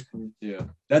 really good ice cream. Yeah,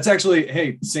 that's actually,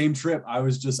 hey, same trip. I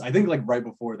was just, I think like right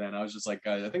before then, I was just like,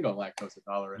 guys, I think I'm lactose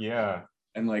intolerant. Yeah.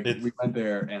 And like It's- we went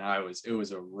there, and it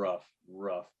was a rough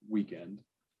weekend,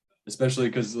 especially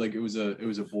because like it was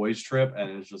a boys trip, and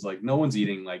it's just like no one's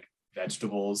eating like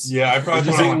vegetables. Yeah, I probably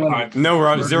Just just eating, want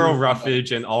No, zero Burger.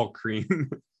 roughage and all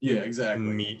cream Yeah, exactly.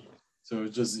 meat. So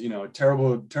it's just a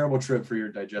terrible trip for your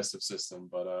digestive system,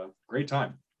 but great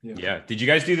time. Yeah. Did you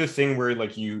guys do the thing where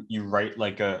like you write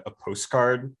like a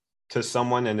postcard to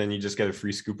someone and then you just get a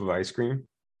free scoop of ice cream?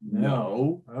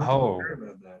 No, I don't Oh. care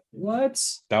about that. what?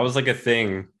 That was like a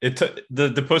thing. It took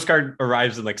the postcard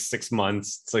arrives in like 6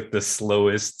 months. It's like the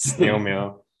slowest snail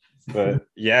mail. But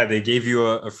yeah, they gave you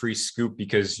a free scoop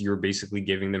because you're basically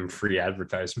giving them free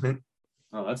advertisement.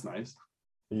 Oh, that's nice.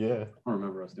 Yeah. I don't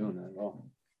remember us doing that at all.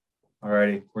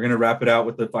 Alrighty, we're gonna wrap it out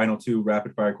with the final two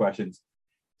rapid fire questions.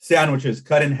 Sandwiches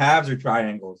cut in halves or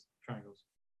triangles? Triangles.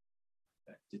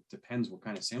 It depends what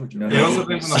kind of sandwich. No, It no. also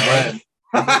depends on the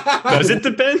bread. Does it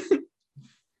depend?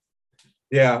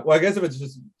 Yeah, well, I guess if it's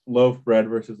just loaf bread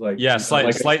versus like Yeah, like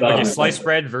a sub. sliced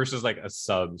bread versus like a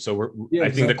sub. So Yeah, I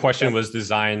think the exactly. question was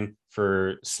designed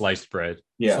for sliced bread.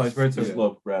 Yeah, Sliced bread, so just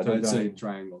loaf bread. So I'd say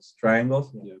triangles.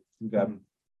 Triangles. Yeah. Okay.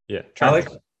 Yeah.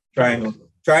 Alex, triangles.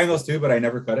 Triangles too, but I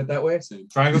never cut it that way. Same.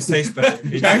 Triangles taste better.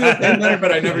 Triangles taste better,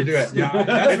 but I never do it. Yeah,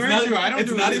 that's It's very not- true. I don't It's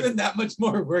do not it. even that much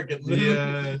more work. It literally.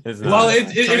 Yeah. It's Well, not.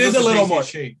 it is a little more.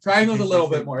 Shape. Triangles a little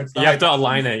bit more. It's You have to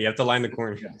align it. You have to align the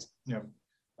corners. Yeah.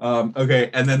 Okay,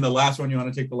 and then the last one. You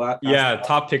want to take the last? Yeah,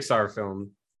 top Pixar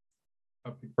film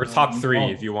or top three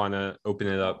if you want to open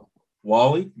it up.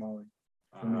 Wally. Molly.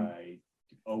 I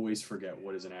always forget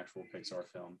what is an actual Pixar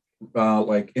film.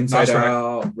 Like Inside Not Shrek.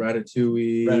 Out,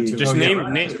 Ratatouille. Ratatouille. Just Oh, yeah, name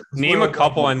Ratatouille. name a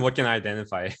couple and what can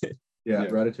identify it. Yeah, Yeah.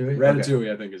 Ratatouille.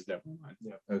 Ratatouille, I think, is definitely mine.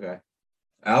 Okay.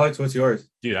 Alex, what's yours?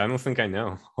 Dude, I don't think I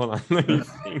know. Hold on. Let me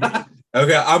think.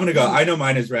 Okay, I'm gonna go. I know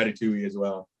mine is Ratatouille as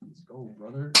well. Let's go,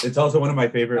 brother. It's also one of my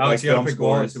favorite Alex, like you gotta film pick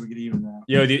Wally scores. so we could even that.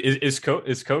 Yo, dude, is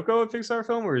Coco a Pixar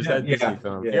film or is that a Yeah, Disney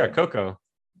film? yeah. Yeah, Coco.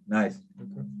 Nice.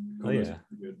 Oh yeah.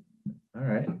 All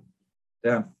right.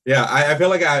 Damn. Yeah, I feel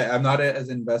like I'm not as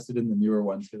invested in the newer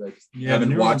ones because I just Yeah, haven't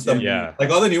the newer watched ones, them. Yeah. Like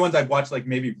all the new ones I've watched like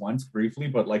maybe once briefly,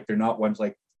 but like they're not ones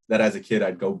like that as a kid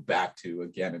I'd go back to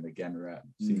again and again or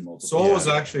see multiple. Soul was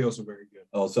Yeah. actually also very good.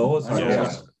 Oh, Soul was. Yeah.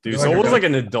 Yeah. Dude, Like Soul a was guy- like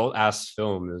an adult ass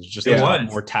film. It was just It about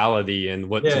was. mortality and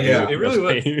what Yeah, to yeah, do. it really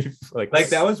with life. Like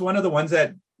that was one of the ones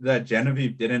that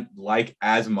Genevieve didn't like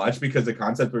as much because the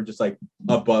concepts were just like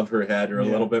above her head or a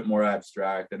Yeah. little bit more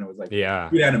abstract, and it was like Yeah.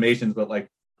 good animations, but like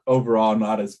overall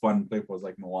not as fun and playful as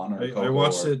like Moana. Or I Coco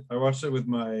watched or- it. I watched it with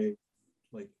my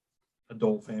like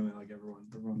adult family, like everyone.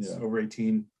 Everyone's Yeah. over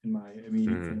 18 in my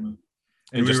immediate Mhm. family.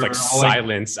 And just we like were all, like-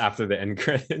 silence after the end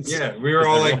credits. Yeah, we were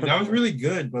all like, that was really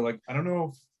good, but like I don't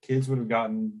know if kids would have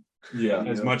gotten Yeah.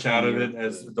 as much out of it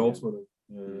as adults would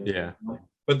have. Yeah.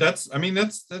 But that's all right.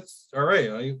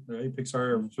 Pixar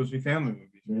are supposed to be family movies.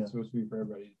 Right? Yeah. It's supposed to be for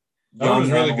everybody. That was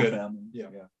really good. Yeah.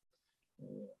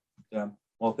 Yeah.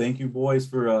 Well, thank you boys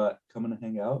for coming to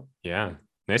hang out. Yeah.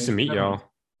 Nice to meet y'all.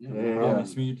 Yeah, Yeah. no problem.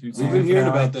 Nice to meet you too. We've been hearing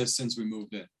about this since we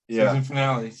moved in. Season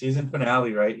finale. Season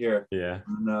finale right here. Yeah.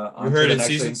 And, on You to heard the it.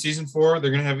 next Season 4.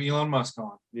 They're gonna have Elon Musk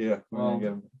on. Yeah. Well,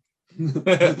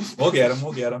 We'll get him.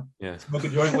 We'll get him. Yeah. Smoke a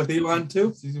joint with Elon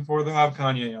too. Season 4 they'll have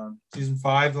Kanye on. Season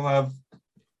 5 they'll have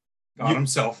God You-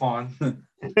 himself on.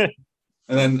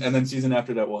 And then season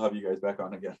after that, we'll have you guys back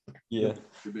on again. Yeah.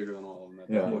 You're bigger than all of them. at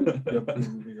Yeah. that point.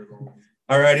 Yep.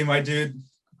 Alrighty, my dude.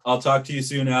 I'll talk to you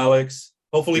soon, Alex.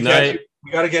 Hopefully, Good catch night. you.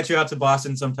 We got to get you out to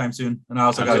Boston sometime soon, and I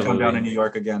also got to come down to Absolutely. New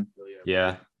York again.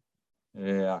 Yeah.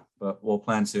 Yeah, but we'll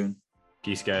plan soon.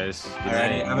 Peace, guys. Good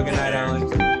Alrighty, night. have a good night,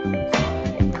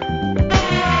 Alex.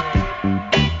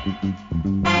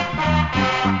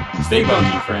 Stay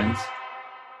bunky, friends.